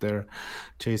stuff if they're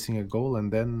chasing a goal,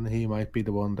 and then he might be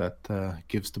the one that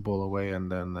gives the ball away,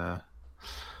 and then.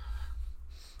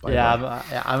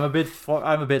 I'm a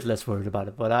bit less worried about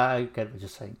it, but I get what you're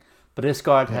saying. But this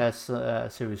card has a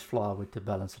serious flaw with the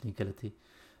balance and agility,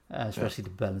 especially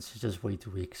the balance is just way too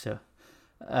weak. So,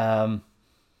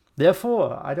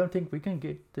 therefore, I don't think we can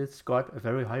give this card a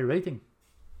very high rating.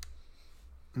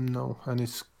 No, and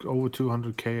it's over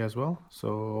 200k as well,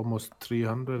 so almost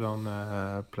 300 on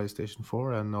PlayStation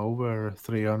 4 and over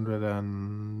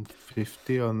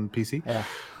 350 on PC. Yeah,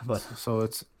 but so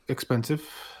it's expensive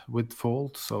with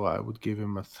fault. So I would give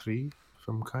him a 3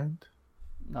 from kind.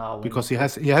 No, because he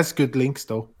has good links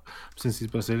though. Since he's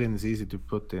Brazilian, it's easy to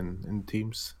put in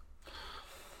teams.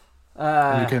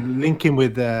 You can link him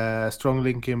with strong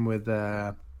link him with.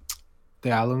 The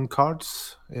Allen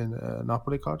cards in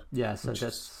Napoli card. Yeah, so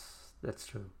that's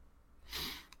true.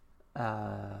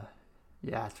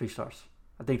 3 stars.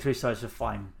 I think 3 stars is a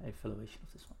fine evaluation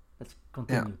of this one. Let's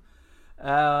continue.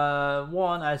 Yeah.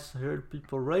 One I heard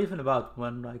people raving about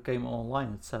when I came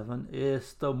online at 7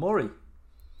 is Tomori.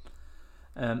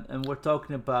 And we're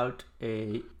talking about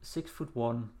a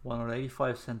 6'1",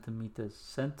 185 centimeters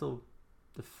central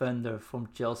defender from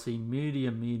Chelsea,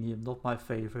 medium, not my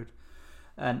favorite.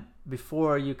 And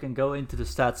before you can go into the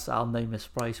stats, I'll name his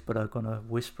price, but I'm gonna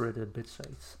whisper it a bit, so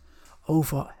it's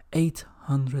over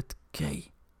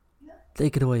 800k.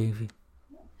 Take it away, Evie.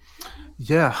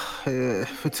 Yeah,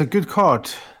 it's a good card.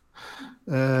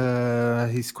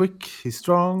 He's quick, he's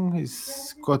strong,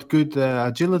 he's got good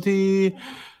agility,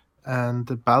 and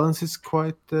the balance is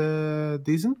quite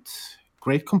decent.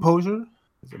 Great composure.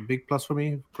 It's a big plus for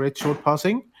me. Great short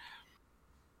passing.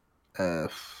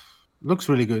 Looks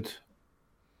really good.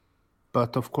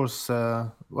 But of course,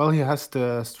 he has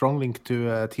the strong link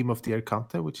to Team of the Year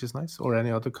Kante, which is nice, or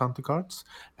any other Kante cards.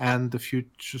 And the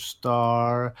future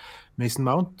star Mason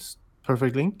Mount,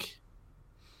 perfect link.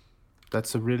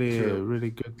 That's a really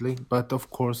good link. But of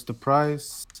course, the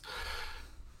price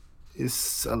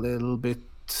is a little bit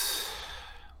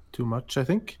too much, I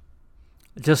think.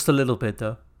 Just a little bit,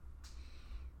 though.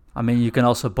 I mean, you can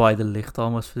also buy the Licht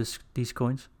almost for these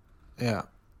coins. Yeah.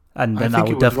 And then I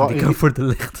would definitely go for the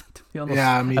Licht, to be honest.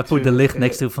 Yeah, me I put the Licht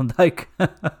next to Van Dijk.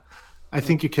 I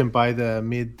think you can buy the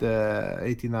mid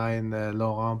 89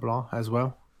 Laurent Blanc as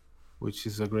well, which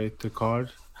is a great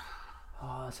card.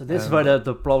 So this is where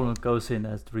the problem goes in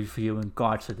as reviewing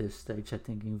cards at this stage, I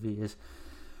think, in V is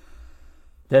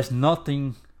there's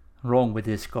nothing wrong with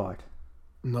this card.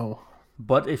 No.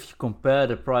 But if you compare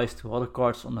the price to other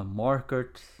cards on the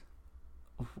market,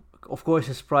 of course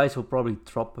his price will probably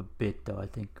drop a bit though, I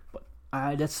think. But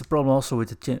that's the problem also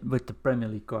with the Premier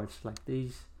League cards like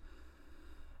these.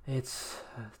 It's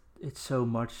so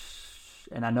much,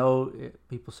 and I know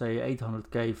people say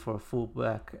 800k for a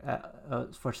fullback,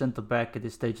 for centre back at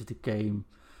this stage of the game,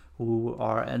 who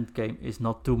are end game is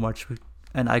not too much,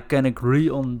 and I can agree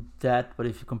on that. But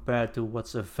if you compare it to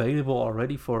what's available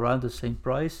already for around the same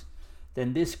price,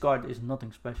 then this card is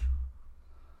nothing special.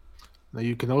 Now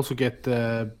you can also get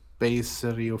the base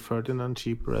Rio Ferdinand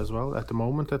cheaper as well, at the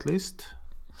moment at least.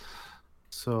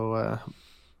 So.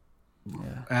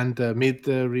 Yeah. And mid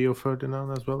Rio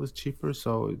Ferdinand as well is cheaper,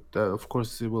 so of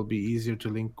course it will be easier to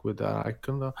link with the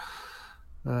icon though.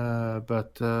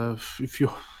 But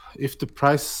if the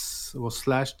price was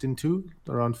slashed in two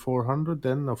around 400,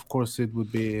 then of course it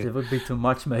would be too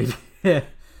much maybe. but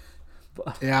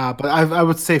I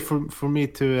would say for me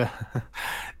to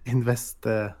invest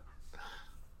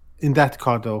in that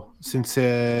card though, since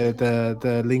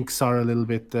the links are a little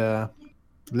bit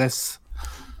less.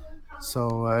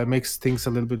 So it makes things a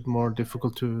little bit more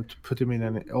difficult to put him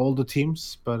in all the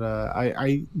teams. But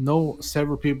I know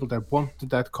several people that wanted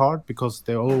that card because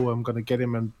I'm going to get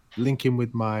him and link him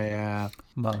with my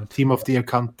Team of the Year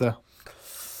Kante.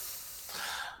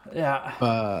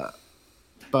 Yeah.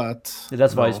 But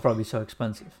that's why it's probably so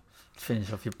expensive to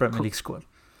finish off your Premier League squad.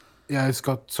 Yeah, it's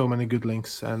got so many good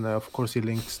links. And of course he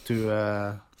links to...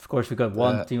 of course we got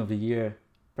one Team of the Year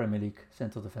Premier League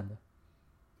central defender.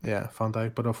 Yeah, Van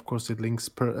Dijk, but of course it links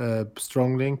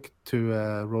strong link to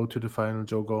Road to the Final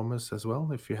Joe Gomez as well,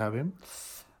 if you have him.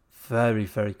 Very,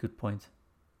 very good point.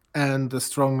 And a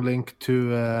strong link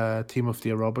to Team of the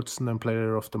Year Robertson and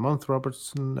Player of the Month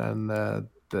Robertson and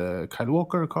the Kyle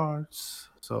Walker cards.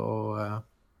 So,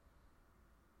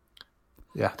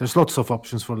 yeah, there's lots of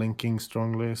options for linking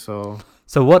strongly. So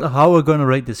how are we going to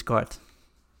rate this card?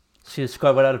 See, this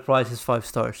card without a price is 5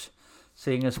 stars.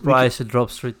 Seeing his price, it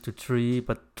drops to 3,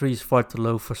 but 3 is far too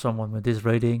low for someone with this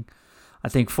rating. I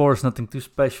think 4 is nothing too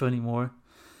special anymore.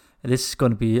 And this is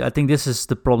going to be, I think this is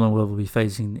the problem we'll be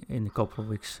facing in a couple of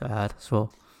weeks ahead as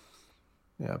well.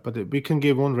 Yeah, but we can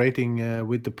give one rating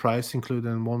with the price included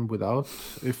and one without.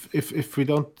 If you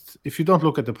don't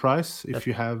look at the price, if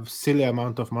you have silly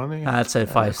amount of money, I'd say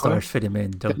 5 stars. Fit him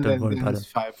in. Don't worry about it.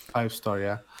 5 star,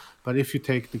 yeah. But if you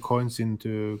take the coins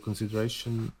into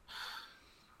consideration,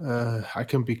 I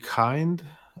can be kind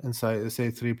and say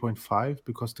 3.5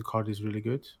 because the card is really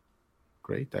good.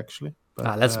 Great, actually.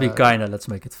 But, let's be kind and let's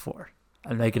make it 4.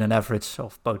 And make it an average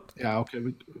of both. Yeah, okay.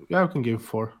 We can give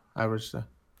 4 average there.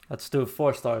 Let's do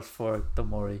 4 stars for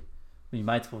Tomori. Be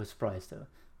mindful of his price though.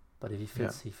 But if he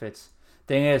fits, he fits.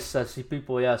 Thing is, I see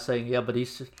people saying, but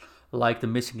he's like the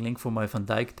missing link for my Van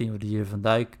Dijk, Team of the Year Van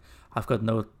Dijk. I've got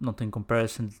nothing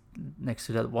comparison next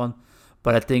to that one.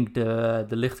 But I think the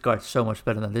Ligt card is so much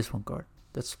better than this one card.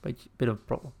 That's a bit of a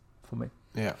problem for me.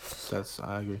 Yeah,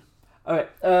 I agree. All right.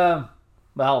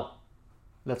 Well,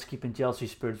 let's keep in Chelsea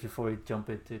spirit before we jump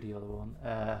into the other one.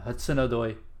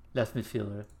 Hudson-Odoi, left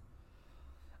midfielder.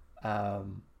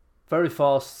 Very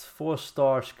fast,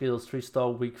 4-star skills,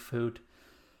 3-star weak foot,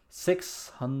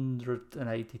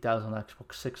 680,000 on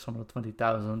Xbox,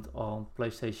 620,000 on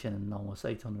PlayStation, and almost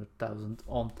 800,000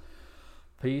 on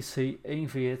PC. 1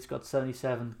 hits, got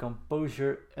 77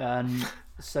 composure and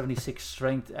 76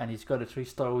 strength, and he's got a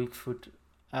 3-star weak foot.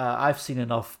 I've seen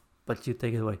enough, but you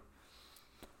take it away.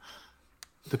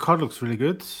 The card looks really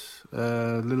good.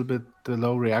 A little bit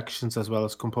low reactions as well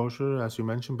as composure, as you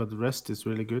mentioned, but the rest is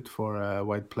really good for a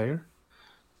wide player.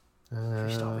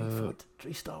 3-star weak foot.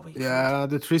 3-star weak foot. Yeah,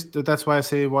 that's why I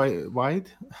say wide.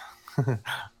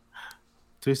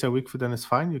 3-star weak foot, then it's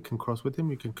fine. You can cross with him.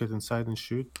 You can cut inside and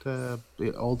shoot.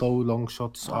 Although long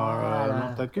shots are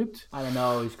not that good. I don't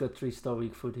know. He's got 3-star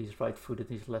weak foot. He's right-footed.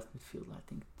 He's left midfield. I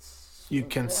think you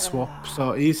can swap.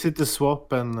 So easy to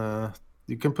swap, and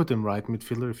you can put him right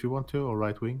midfielder if you want to, or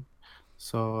right wing.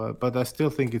 So, but I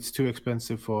still think it's too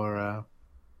expensive for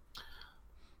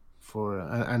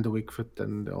and the weak foot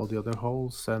and all the other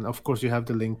holes. And of course, you have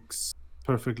the links,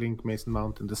 perfect link, Mason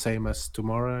Mount, and the same as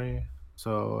Tomori.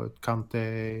 So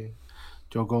Kante,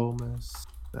 Joe Gomez.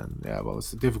 And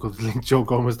it's difficult to link Joe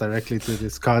Gomez directly to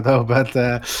this card though. But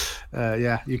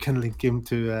you can link him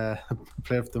to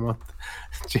Player of the Month,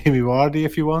 Jamie Vardy,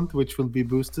 if you want, which will be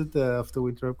boosted after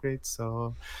winter upgrades.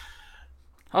 So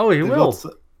Oh, he There's will. lots-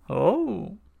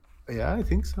 Oh, Yeah, I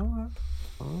think so.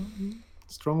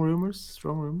 Strong rumors.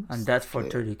 and that's for Yeah.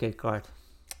 30k card.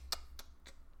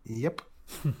 Yep.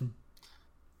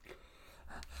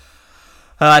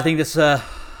 I think this is a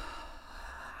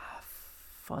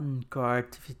fun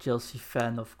card if you're a Chelsea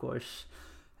fan, of course.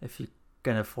 If you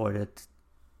can afford it,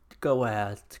 go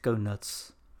ahead, go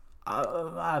nuts.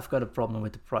 I've got a problem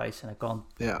with the price, and I can't.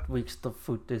 Yeah. Weak stuff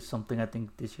food is something I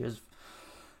think this year is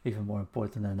even more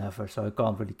important than ever, so I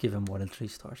can't really give him more than 3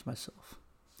 stars myself.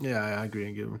 Yeah, I agree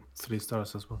and give him 3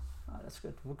 stars as well. That's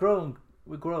good. We're growing,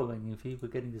 Evie. We're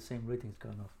getting the same ratings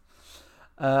going off.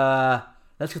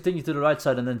 Let's continue to the right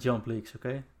side and then jump leagues,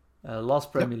 okay?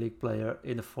 Last Premier League player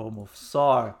in the form of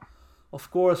Sar.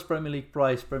 Of course, Premier League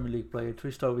price, Premier League player,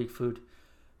 3-star weak foot,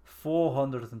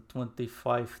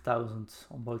 425,000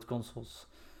 on both consoles.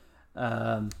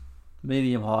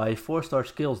 Medium high, 4-star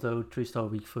skills though, 3-star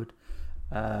weak foot.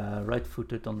 Right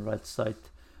footed on the right side.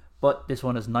 But this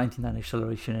one has 99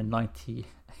 acceleration and 98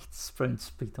 sprint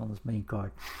speed on his main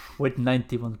card. With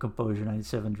 91 composure,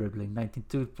 97 dribbling,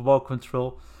 92 ball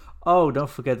control. Oh, don't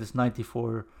forget his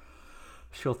 94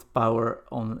 shot power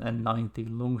on and 90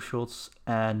 long shots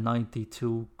and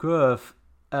 92 curve.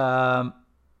 Yeah,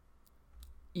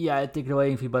 I take it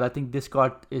away, but I think this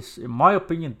card is, in my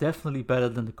opinion, definitely better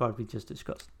than the card we just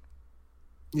discussed.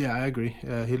 Yeah, I agree.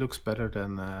 He looks better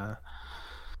than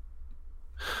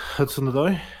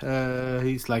Hudson-Odoi.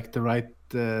 He's like the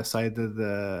right-sided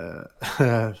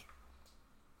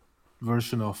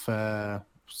version of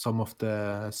some of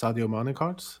the Sadio Mane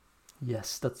cards.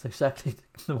 Yes, that's exactly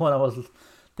the one I was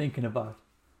thinking about.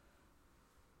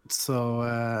 So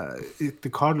the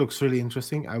card looks really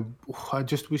interesting. I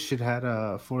just wish it had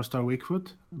a 4-star weak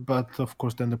foot, but of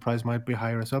course then the price might be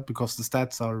higher as well because the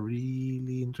stats are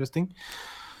really interesting.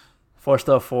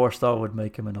 4-star would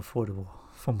make him unaffordable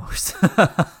for most.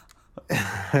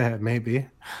 Maybe.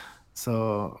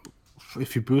 So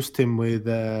if you boost him with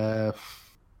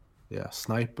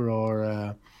sniper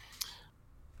or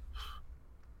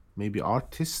maybe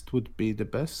artist would be the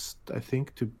best, I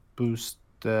think, to boost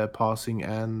passing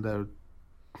and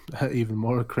even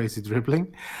more crazy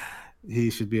dribbling. He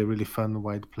should be a really fun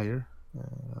wide player.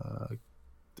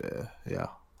 Yeah.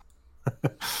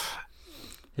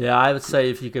 Yeah, I would say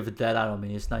if you give it that out on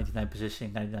me, it's 99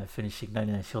 positioning, 99 finishing,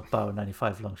 99 shot power,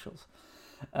 95 long shots,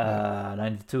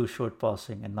 92 short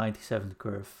passing, and 97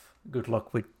 curve. Good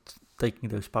luck with taking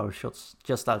those power shots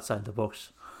just outside the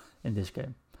box in this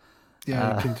game.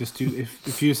 Yeah, you can just use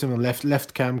if you use him on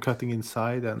left cam cutting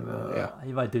inside and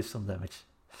he might do some damage.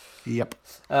 Yep.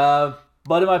 But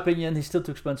in my opinion, he's still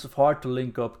too expensive, hard to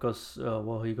link up because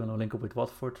you're gonna link up with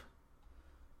Watford.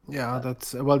 Yeah,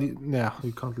 that's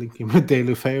you can't link him with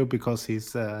Deulofeu because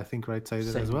he's I think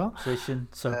right-sided as well. Position,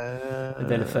 so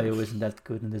Deulofeu isn't that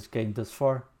good in this game thus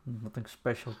far. Nothing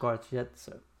special cards yet,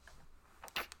 so.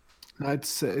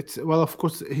 It's well, of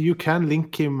course you can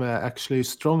link him actually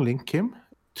strong link him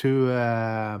to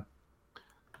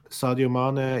Sadio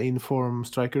Mane inform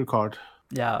striker card.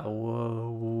 Yeah,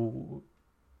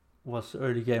 was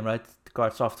early game, right? The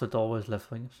cards after it always left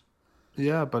wingers.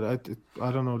 Yeah, but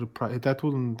I don't know the price. That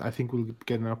will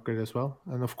get an upgrade as well.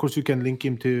 And of course you can link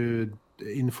him to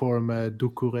inform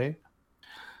Doucouré,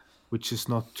 which is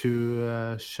not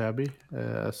too shabby.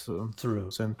 True.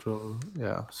 Central,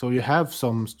 yeah. So you have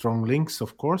some strong links,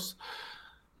 of course.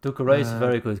 Doucouré is a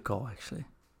very good call, actually.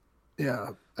 Yeah,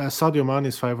 Sadio Mane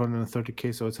is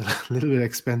 530k, so it's a little bit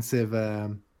expensive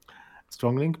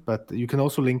strong link. But you can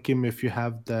also link him if you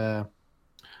have the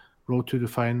road to the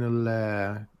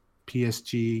final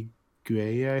PSG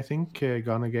Gueye, I think,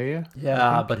 Ghana Gueye.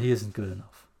 Yeah, but he isn't good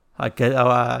enough. I get.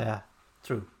 Yeah,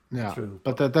 true. Yeah, true.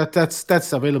 But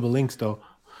that's available links though.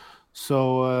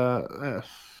 So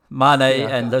Mane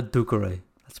and Doucouré.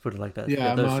 Let's put it like that.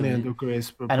 Yeah, Mane and Doucouré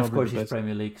is probably and of course the he's best.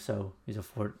 Premier League, so he's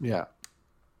afford. Yeah,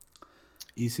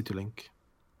 easy to link.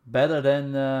 Better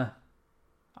than I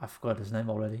forgot his name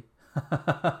already.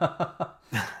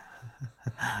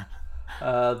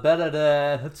 Better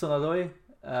than Hudson-Odoi,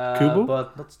 Kubo?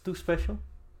 but not too special.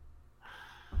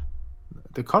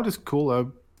 The card is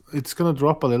cool. It's gonna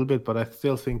drop a little bit, but I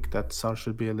still think that Sar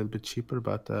should be a little bit cheaper.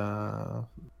 But a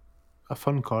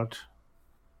fun card.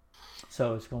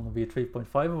 So it's going to be a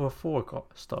 3.5 or a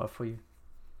 4-star for you.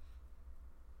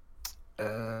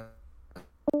 And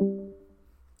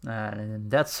in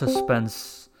that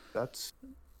suspense, That's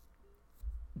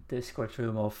Discord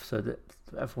room off, so that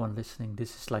everyone listening,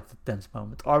 this is like the tense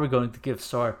moment. Are we going to give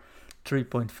Sar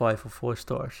 3.5 or 4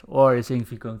 stars? Or is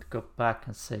Ingvi going to go back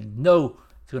and say, no,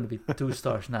 it's going to be 2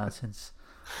 stars now since...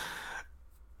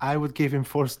 I would give him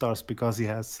 4 stars because he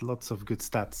has lots of good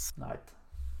stats. Right.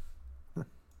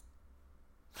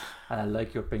 I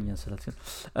like your opinion, so that's good.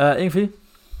 Ingvi?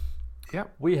 Yeah.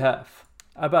 We have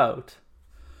about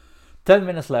 10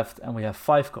 minutes left, and we have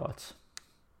 5 cards.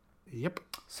 Yep.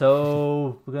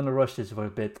 So we're gonna rush this for a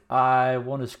bit. I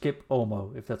want to skip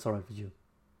Omo, if that's alright with you.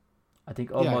 I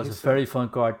think Omo is a very fun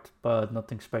card, but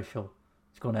nothing special.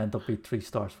 It's gonna end up being 3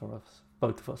 stars for us,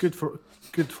 both of us. Good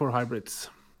for hybrids.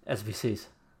 SBCs.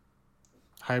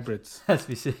 Hybrids.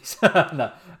 SBCs.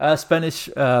 No. Spanish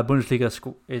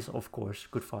Bundesliga is of course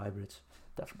good for hybrids,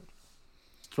 definitely.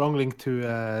 Strong link to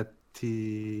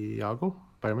Thiago,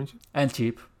 Bayern München. And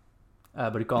cheap,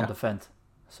 but you can't defend,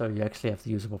 so you actually have to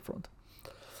use him up front.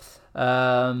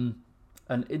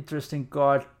 An interesting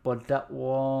card, but that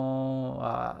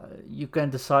one you can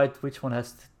decide which one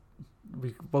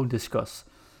we won't discuss.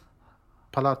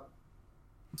 Palacios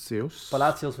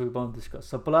we won't discuss.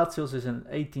 So Palacios is an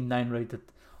 89 rated,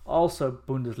 also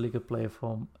Bundesliga player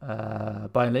from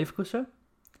Bayern Leverkusen,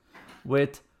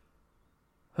 with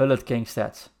Hullet King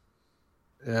stats.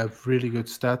 Really good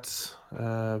stats.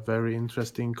 Very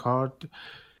interesting card.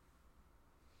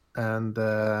 And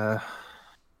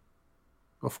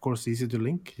of course, easy to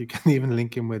link. You can even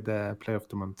link him with the Player of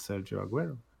the Month, Sergio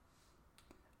Aguero.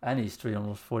 And he's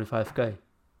 345k.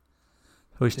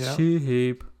 So he's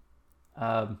cheap.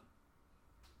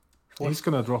 He's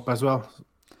gonna drop as well.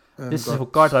 This is a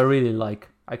card I really like.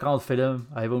 I can't fit him.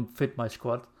 I won't fit my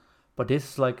squad. But this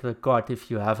is like the card, if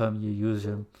you have him, you use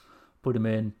him, put him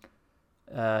in.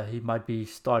 He might be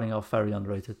starting off very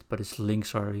underrated, but his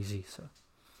links are easy. So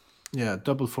yeah,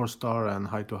 double 4-star and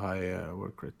high-to-high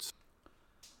work rates.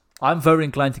 I'm very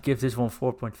inclined to give this one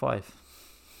 4.5.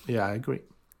 Yeah, I agree.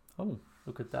 Oh,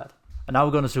 look at that. And now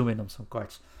we're going to zoom in on some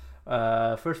cards.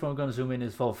 First one we're going to zoom in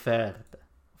is Valverde,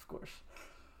 of course.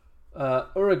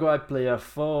 Uruguay player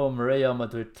from Real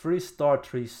Madrid, 3-star,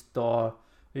 3-star.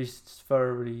 He's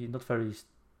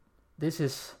this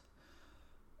is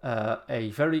a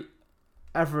very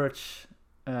average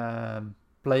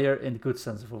player in the good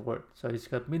sense of a word. So he's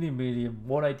got medium,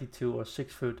 182 or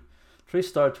 6 foot,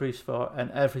 3-star, 3-star,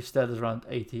 and every stat is around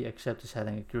 80 except his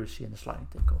heading accuracy and the sliding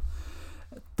tackle.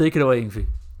 Take it away, Ingvi.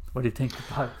 What do you think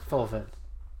about Valverde?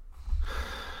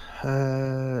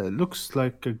 Looks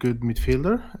like a good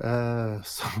midfielder.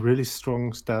 Some really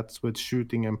strong stats with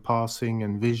shooting and passing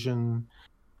and vision.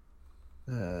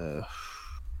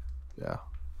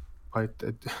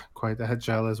 Quite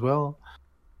agile as well.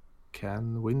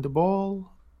 Can win the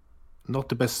ball. Not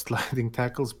the best sliding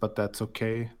tackles, but that's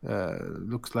okay.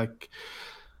 Looks like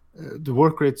the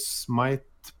work rates might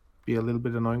be a little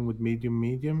bit annoying with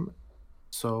medium.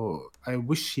 So I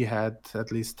wish he had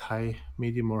at least high,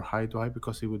 medium, or high to high,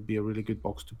 because he would be a really good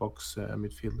box-to-box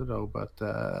midfielder, though. But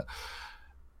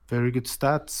very good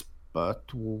stats,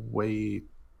 but way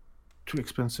too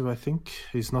expensive, I think.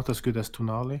 He's not as good as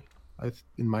Tonali,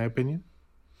 in my opinion.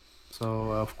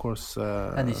 So, of course...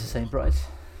 and he's the same price.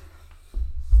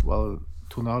 Well,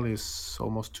 Tonali is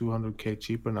almost 200k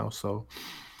cheaper now, so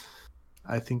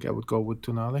I think I would go with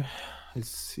Tonali.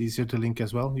 It's easier to link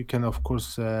as well. You can, of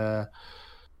course,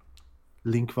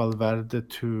 link Valverde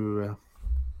to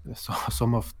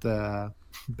some of the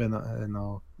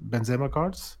Benzema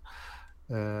cards.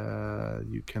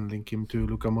 You can link him to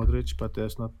Luka Modric, but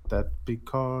there's not that big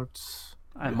cards.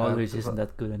 And Modric isn't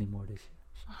that good anymore this year.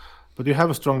 So. But you have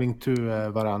a strong link to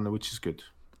Varane, which is good.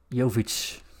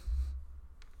 Jovic.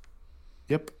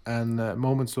 Yep, and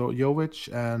moments of Jovic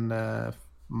and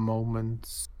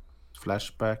moments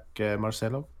flashback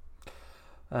Marcelo.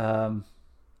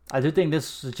 I do think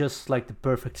this is just like the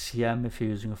perfect CM if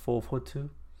you're using a 4-4-2.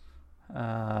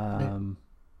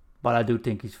 But I do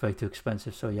think it's way too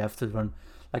expensive, so you have to run.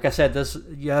 Like I said,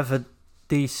 you have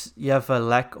a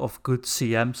lack of good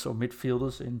CMs or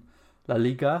midfielders in La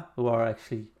Liga who are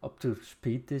actually up to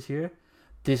speed this year.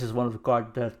 This is one of the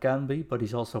cards that can be, but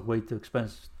he's also way too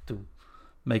expensive to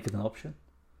make it an option.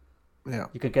 Yeah,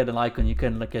 you can get an icon. You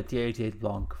can get the 88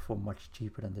 Blanc for much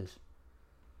cheaper than this.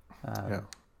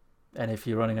 And if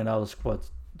you're running another squad,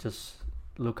 just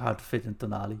look how to fit in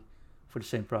Tonali for the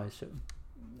same price. So,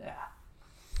 yeah.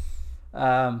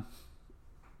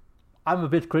 I'm a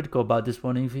bit critical about this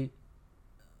one, Evie,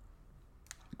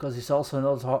 because it's also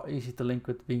not easy to link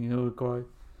with being Uruguay.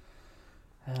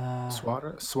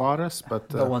 Suarez,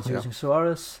 but no one's using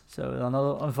Suarez, so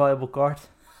another unviable card.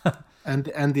 and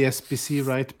the SBC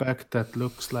right back that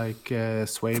looks like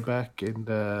Swayback in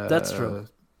the. That's true.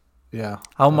 Yeah.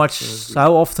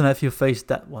 How often have you faced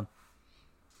that one?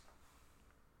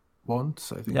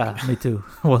 Once, I think. Yeah, me too.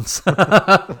 Once.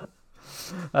 But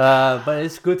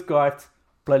it's a good card,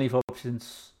 plenty of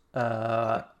options.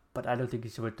 But I don't think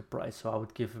it's worth the price, so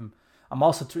I I'm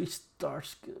also 3-star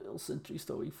skills and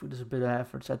 3-star weak foot is a bit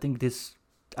average. I think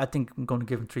I'm going to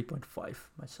give him 3.5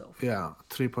 myself. Yeah,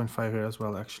 3.5 here as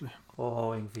well, actually. Oh,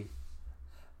 Ingvi.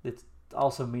 It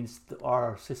also means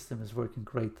our system is working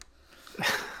great.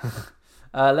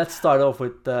 Let's start off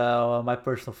with my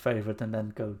personal favorite and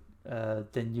then go.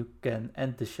 Then you can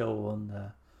end the show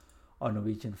on our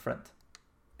Norwegian friend.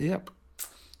 Yep.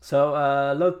 So,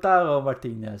 Lautaro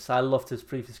Martinez. I loved his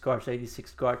previous cards,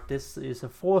 86 card. This is a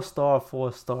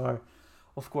 4-star.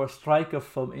 Of course, striker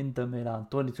from Inter Milan,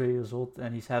 23 years old,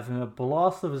 and he's having a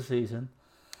blast of a season.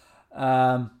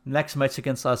 Next match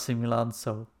against AC Milan,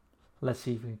 so let's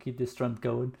see if we can keep this trend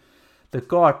going. The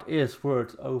card is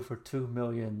worth over 2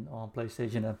 million on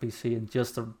PlayStation and PC, and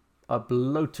just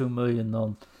below 2 million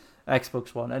on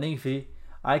Xbox One. And Ingvi,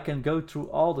 I can go through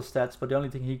all the stats, but the only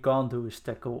thing he can't do is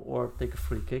tackle or take a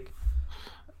free kick.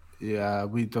 Yeah,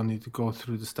 we don't need to go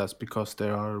through the stats because they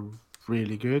are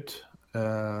really good.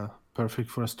 Perfect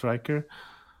for a striker.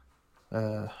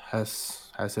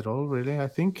 Has it all, really, I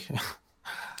think.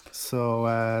 So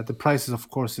the price, of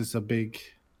course, is a big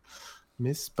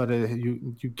miss, but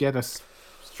you get a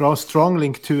strong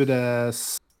link to the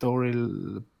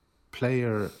storyline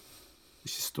player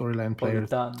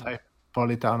type.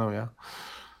 Politano, yeah.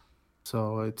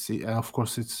 So it's of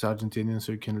course it's Argentinian,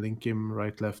 so you can link him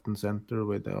right, left, and center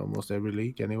with almost every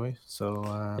league anyway. So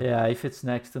yeah, if it's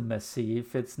next to Messi,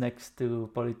 if it's next to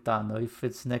Politano, if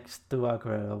it's next to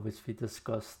Aguero, which we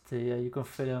discussed, you can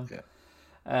fit him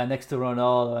next to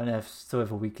Ronaldo and still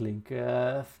have a weak link.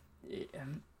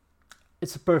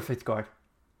 It's a perfect card,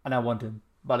 and I want him,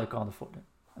 but I can't afford him,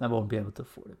 and I won't be able to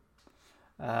afford him.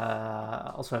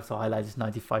 Also have to highlight his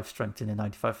 95 strength and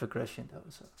 95 aggression though.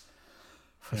 So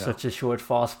for such a short,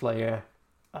 fast player,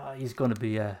 it's gonna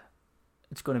be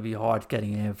hard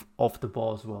getting him off the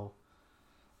ball as well.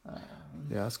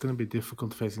 Yeah, it's gonna be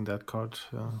difficult facing that card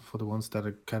for the ones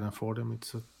that can afford him.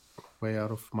 It's way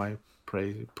out of my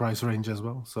price range as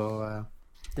well. So I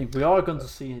think we are going to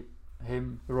see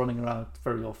him running around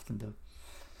very often though.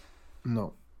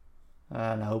 No.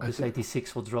 And I hope his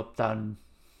 86 will drop down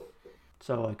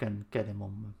so I can get him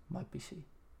on my PC.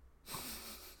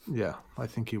 Yeah, I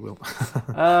think he will.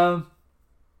 But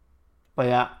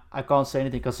yeah, I can't say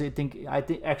anything because I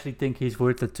actually think he's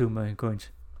worth the 2 million coins.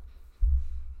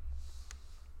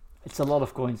 It's a lot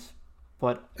of coins,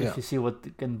 but if you see what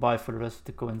you can buy for the rest of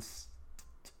the coins,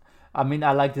 I mean,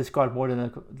 I like this card more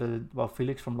than the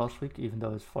Felix from last week, even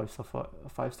though it's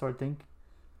 5-star, I think.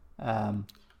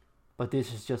 But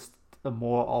this is just a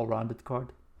more all-rounded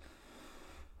card.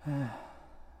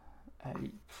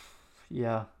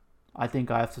 I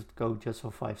think I have to go just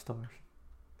for 5 stars.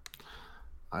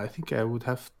 I think I would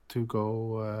have to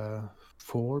go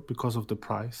 4 because of the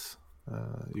price.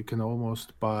 You can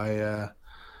almost buy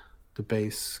the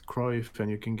base Cruyff and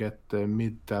you can get the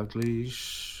mid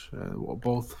Dalglish,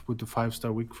 both with the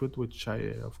 5-star weak foot, which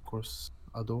I of course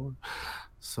adore.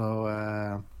 So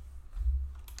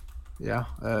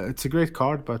it's a great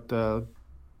card, but a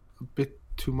bit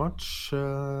too much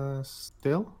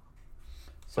still.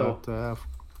 So but,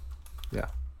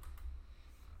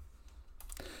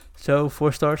 So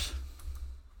 4 stars?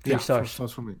 3 stars? 4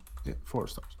 stars from me. Yeah, 4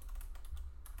 stars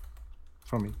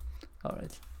from me. All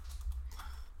right.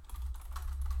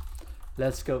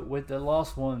 Let's go with the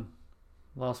last one.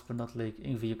 Last but not least,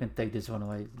 Ingvi, you can take this one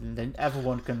away. And then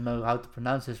everyone can know how to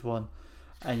pronounce this one.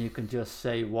 And you can just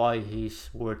say why he's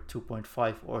worth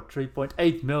 2.5 or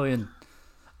 3.8 million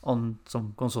on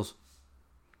some consoles.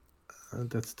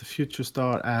 That's the future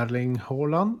star Erling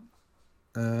Haaland.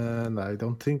 And I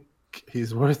don't think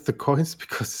he's worth the coins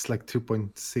because it's like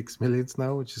 2.6 millions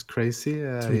now, which is crazy.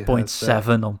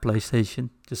 3.7 on PlayStation,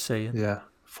 just saying. Yeah,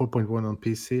 4.1 on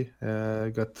PC.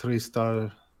 Got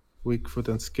 3-star weak foot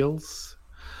and skills.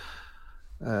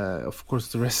 Of course,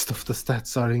 the rest of the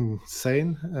stats are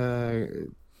insane.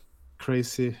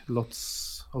 Crazy,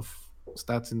 lots of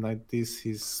stats in 90s.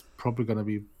 He's probably going to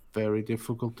be very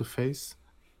difficult to face.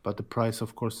 But the price,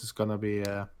 of course, is going to be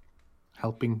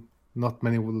helping. Not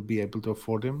many will be able to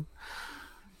afford him.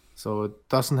 So it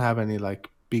doesn't have any like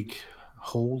big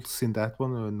holes in that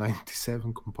one.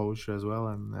 97 composure as well,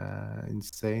 and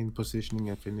insane positioning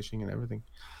and finishing and everything.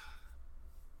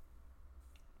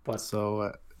 But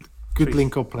so good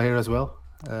link-up player as well.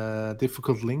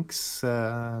 Difficult links.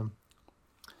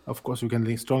 Of course, you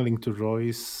can strong link to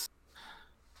Royce.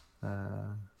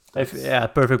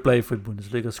 Perfect play for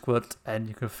Bundesliga squad, and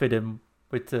you can fit him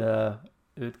with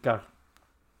Gar.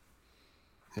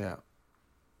 Yeah.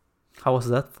 How was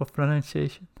that for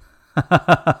pronunciation?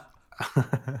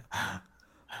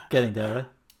 Getting there, right?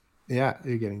 Yeah,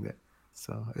 you're getting there.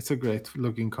 So it's a great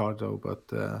looking card though, but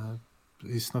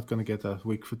he's not gonna get a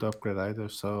weak foot upgrade either.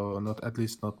 So not at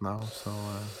least not now. So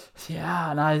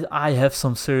Yeah, and I have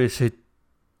some seriously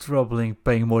troubling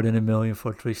paying more than $1 million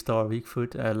for 3-star weak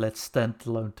foot. Let's stand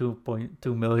alone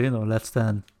 2.2 million, or let's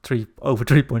stand over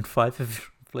 3.5 if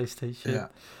you're PlayStation. yeah.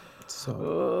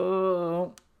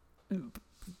 So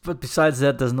But besides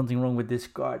that, there's nothing wrong with this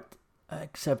card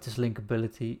except his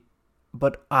linkability.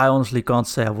 But I honestly can't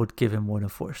say I would give him more than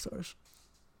 4 stars.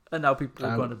 And now people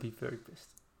are gonna be very pissed.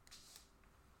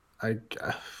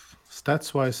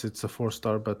 Stats wise, it's a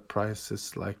 4-star, but price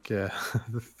is like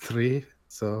 3.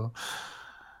 So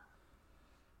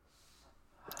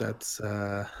that's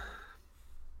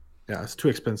it's too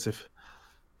expensive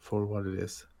for what it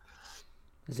is.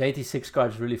 His 86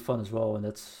 card is really fun as well, and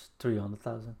that's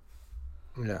 300,000.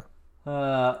 Yeah.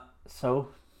 So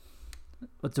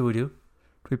what do we do?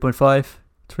 3.5,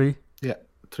 3? Yeah,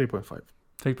 3.5.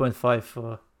 3.5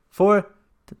 for 4.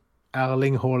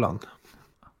 Erling Haaland.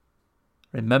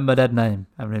 Remember that name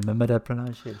and remember that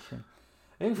pronunciation.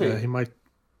 Yeah, he might.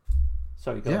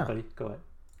 Sorry, go ahead, buddy. Go ahead.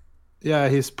 Yeah,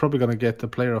 he's probably gonna get the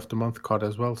Player of the Month card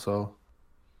as well. So.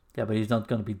 Yeah, but he's not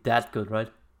gonna be that good, right?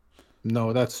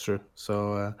 No, that's true.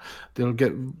 So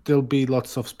there'll be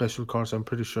lots of special cards. I'm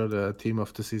pretty sure the Team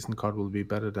of the Season card will be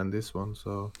better than this one.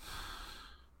 So.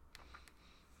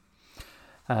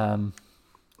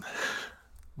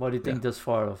 What do you think thus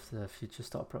far of the Future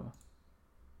Star promo?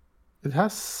 It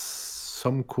has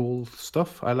some cool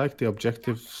stuff. I like the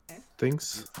objective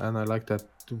things, and I like that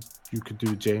you could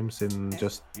do James in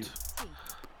just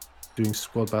doing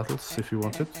squad battles if you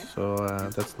wanted. So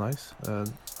that's nice.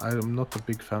 I'm not a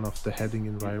big fan of the heading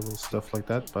in rivals, stuff like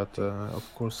that, but of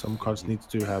course some cards need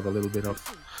to have a little bit of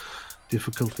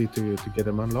difficulty to get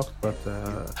them unlocked, but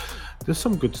there's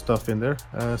some good stuff in there.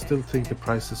 I still think the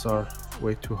prices are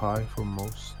way too high for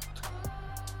most.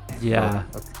 Yeah,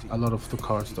 a lot of the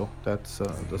cards though. That's a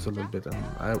little bit, and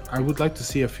I would like to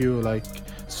see a few like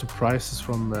surprises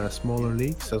from smaller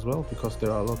leagues as well, because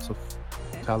there are lots of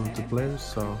talented players.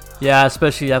 So yeah,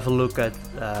 especially have a look at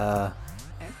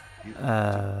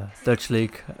Dutch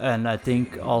League, and I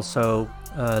think also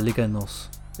Liga NOS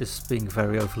is being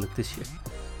very overlooked this year.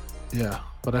 Yeah,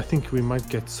 but I think we might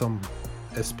get some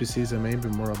SPCs and maybe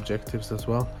more objectives as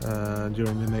well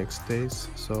during the next days.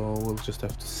 So we'll just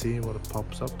have to see what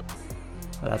pops up.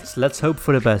 Let's hope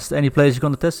for the best. Any players you're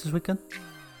gonna test this weekend?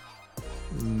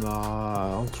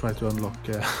 Nah, I'll try to unlock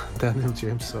Daniel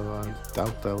James. So I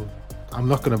doubt I'm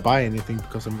not gonna buy anything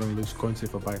because I'm gonna lose coins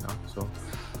if I buy now. So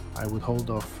I would hold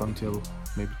off until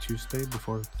maybe Tuesday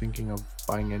before thinking of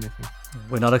buying anything.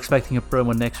 We're not expecting a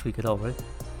promo next week at all, right?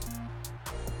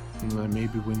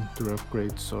 Maybe winter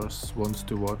upgrades or wants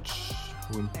to watch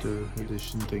winter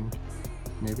edition thing,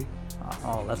 maybe.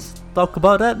 Let's talk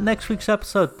about that next week's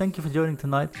episode. Thank you for joining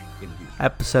tonight.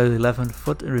 Episode 11,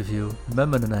 Foot in Review.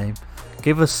 Remember the name.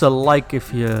 Give us a like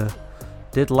if you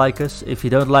did like us. If you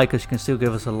don't like us, you can still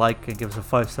give us a like and give us a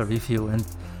 5-star review and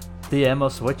DM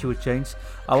us what you would change.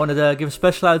 I wanted to give a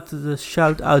special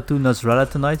shout out to Nazrella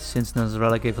tonight, since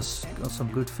Nazrella gave us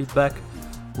some good feedback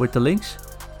with the links.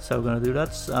 So we're gonna do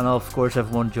that, and of course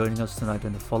everyone joining us tonight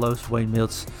in the follows, Wayne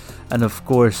Mills, and of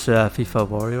course FIFA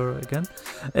Warrior again.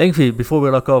 Ingvi, before we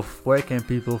lock off, where can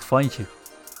people find you?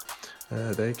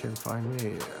 They can find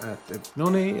me at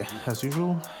Noni as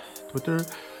usual, Twitter,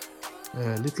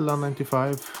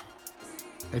 Little95,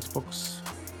 Xbox,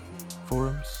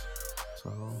 forums.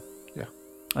 So yeah.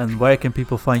 And where can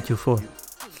people find you for?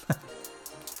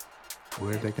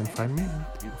 Where they can find me?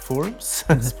 Forums.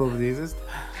 That's probably the easiest.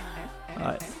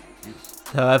 Alright.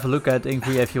 So have a look at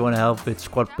Ingvi if you want to help with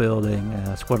squad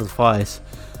building, squad advice,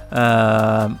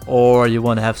 or you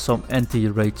want to have some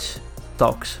anti-rage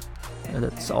talks.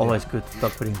 That's always good to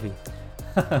talk with Ingvi.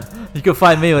 You can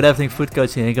find me with Everything Foot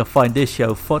Coaching, and you can find this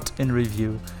show, Foot in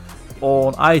Review,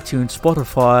 on iTunes,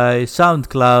 Spotify,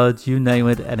 SoundCloud, you name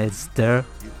it, and it's there.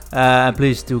 And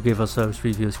please do give us those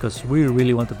reviews, because we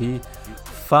really want to be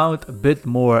found a bit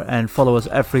more, and follow us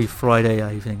every Friday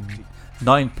evening,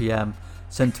 9 p.m.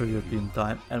 Central European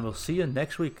Time, and we'll see you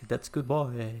next week. That's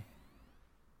goodbye.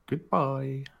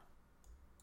 Goodbye.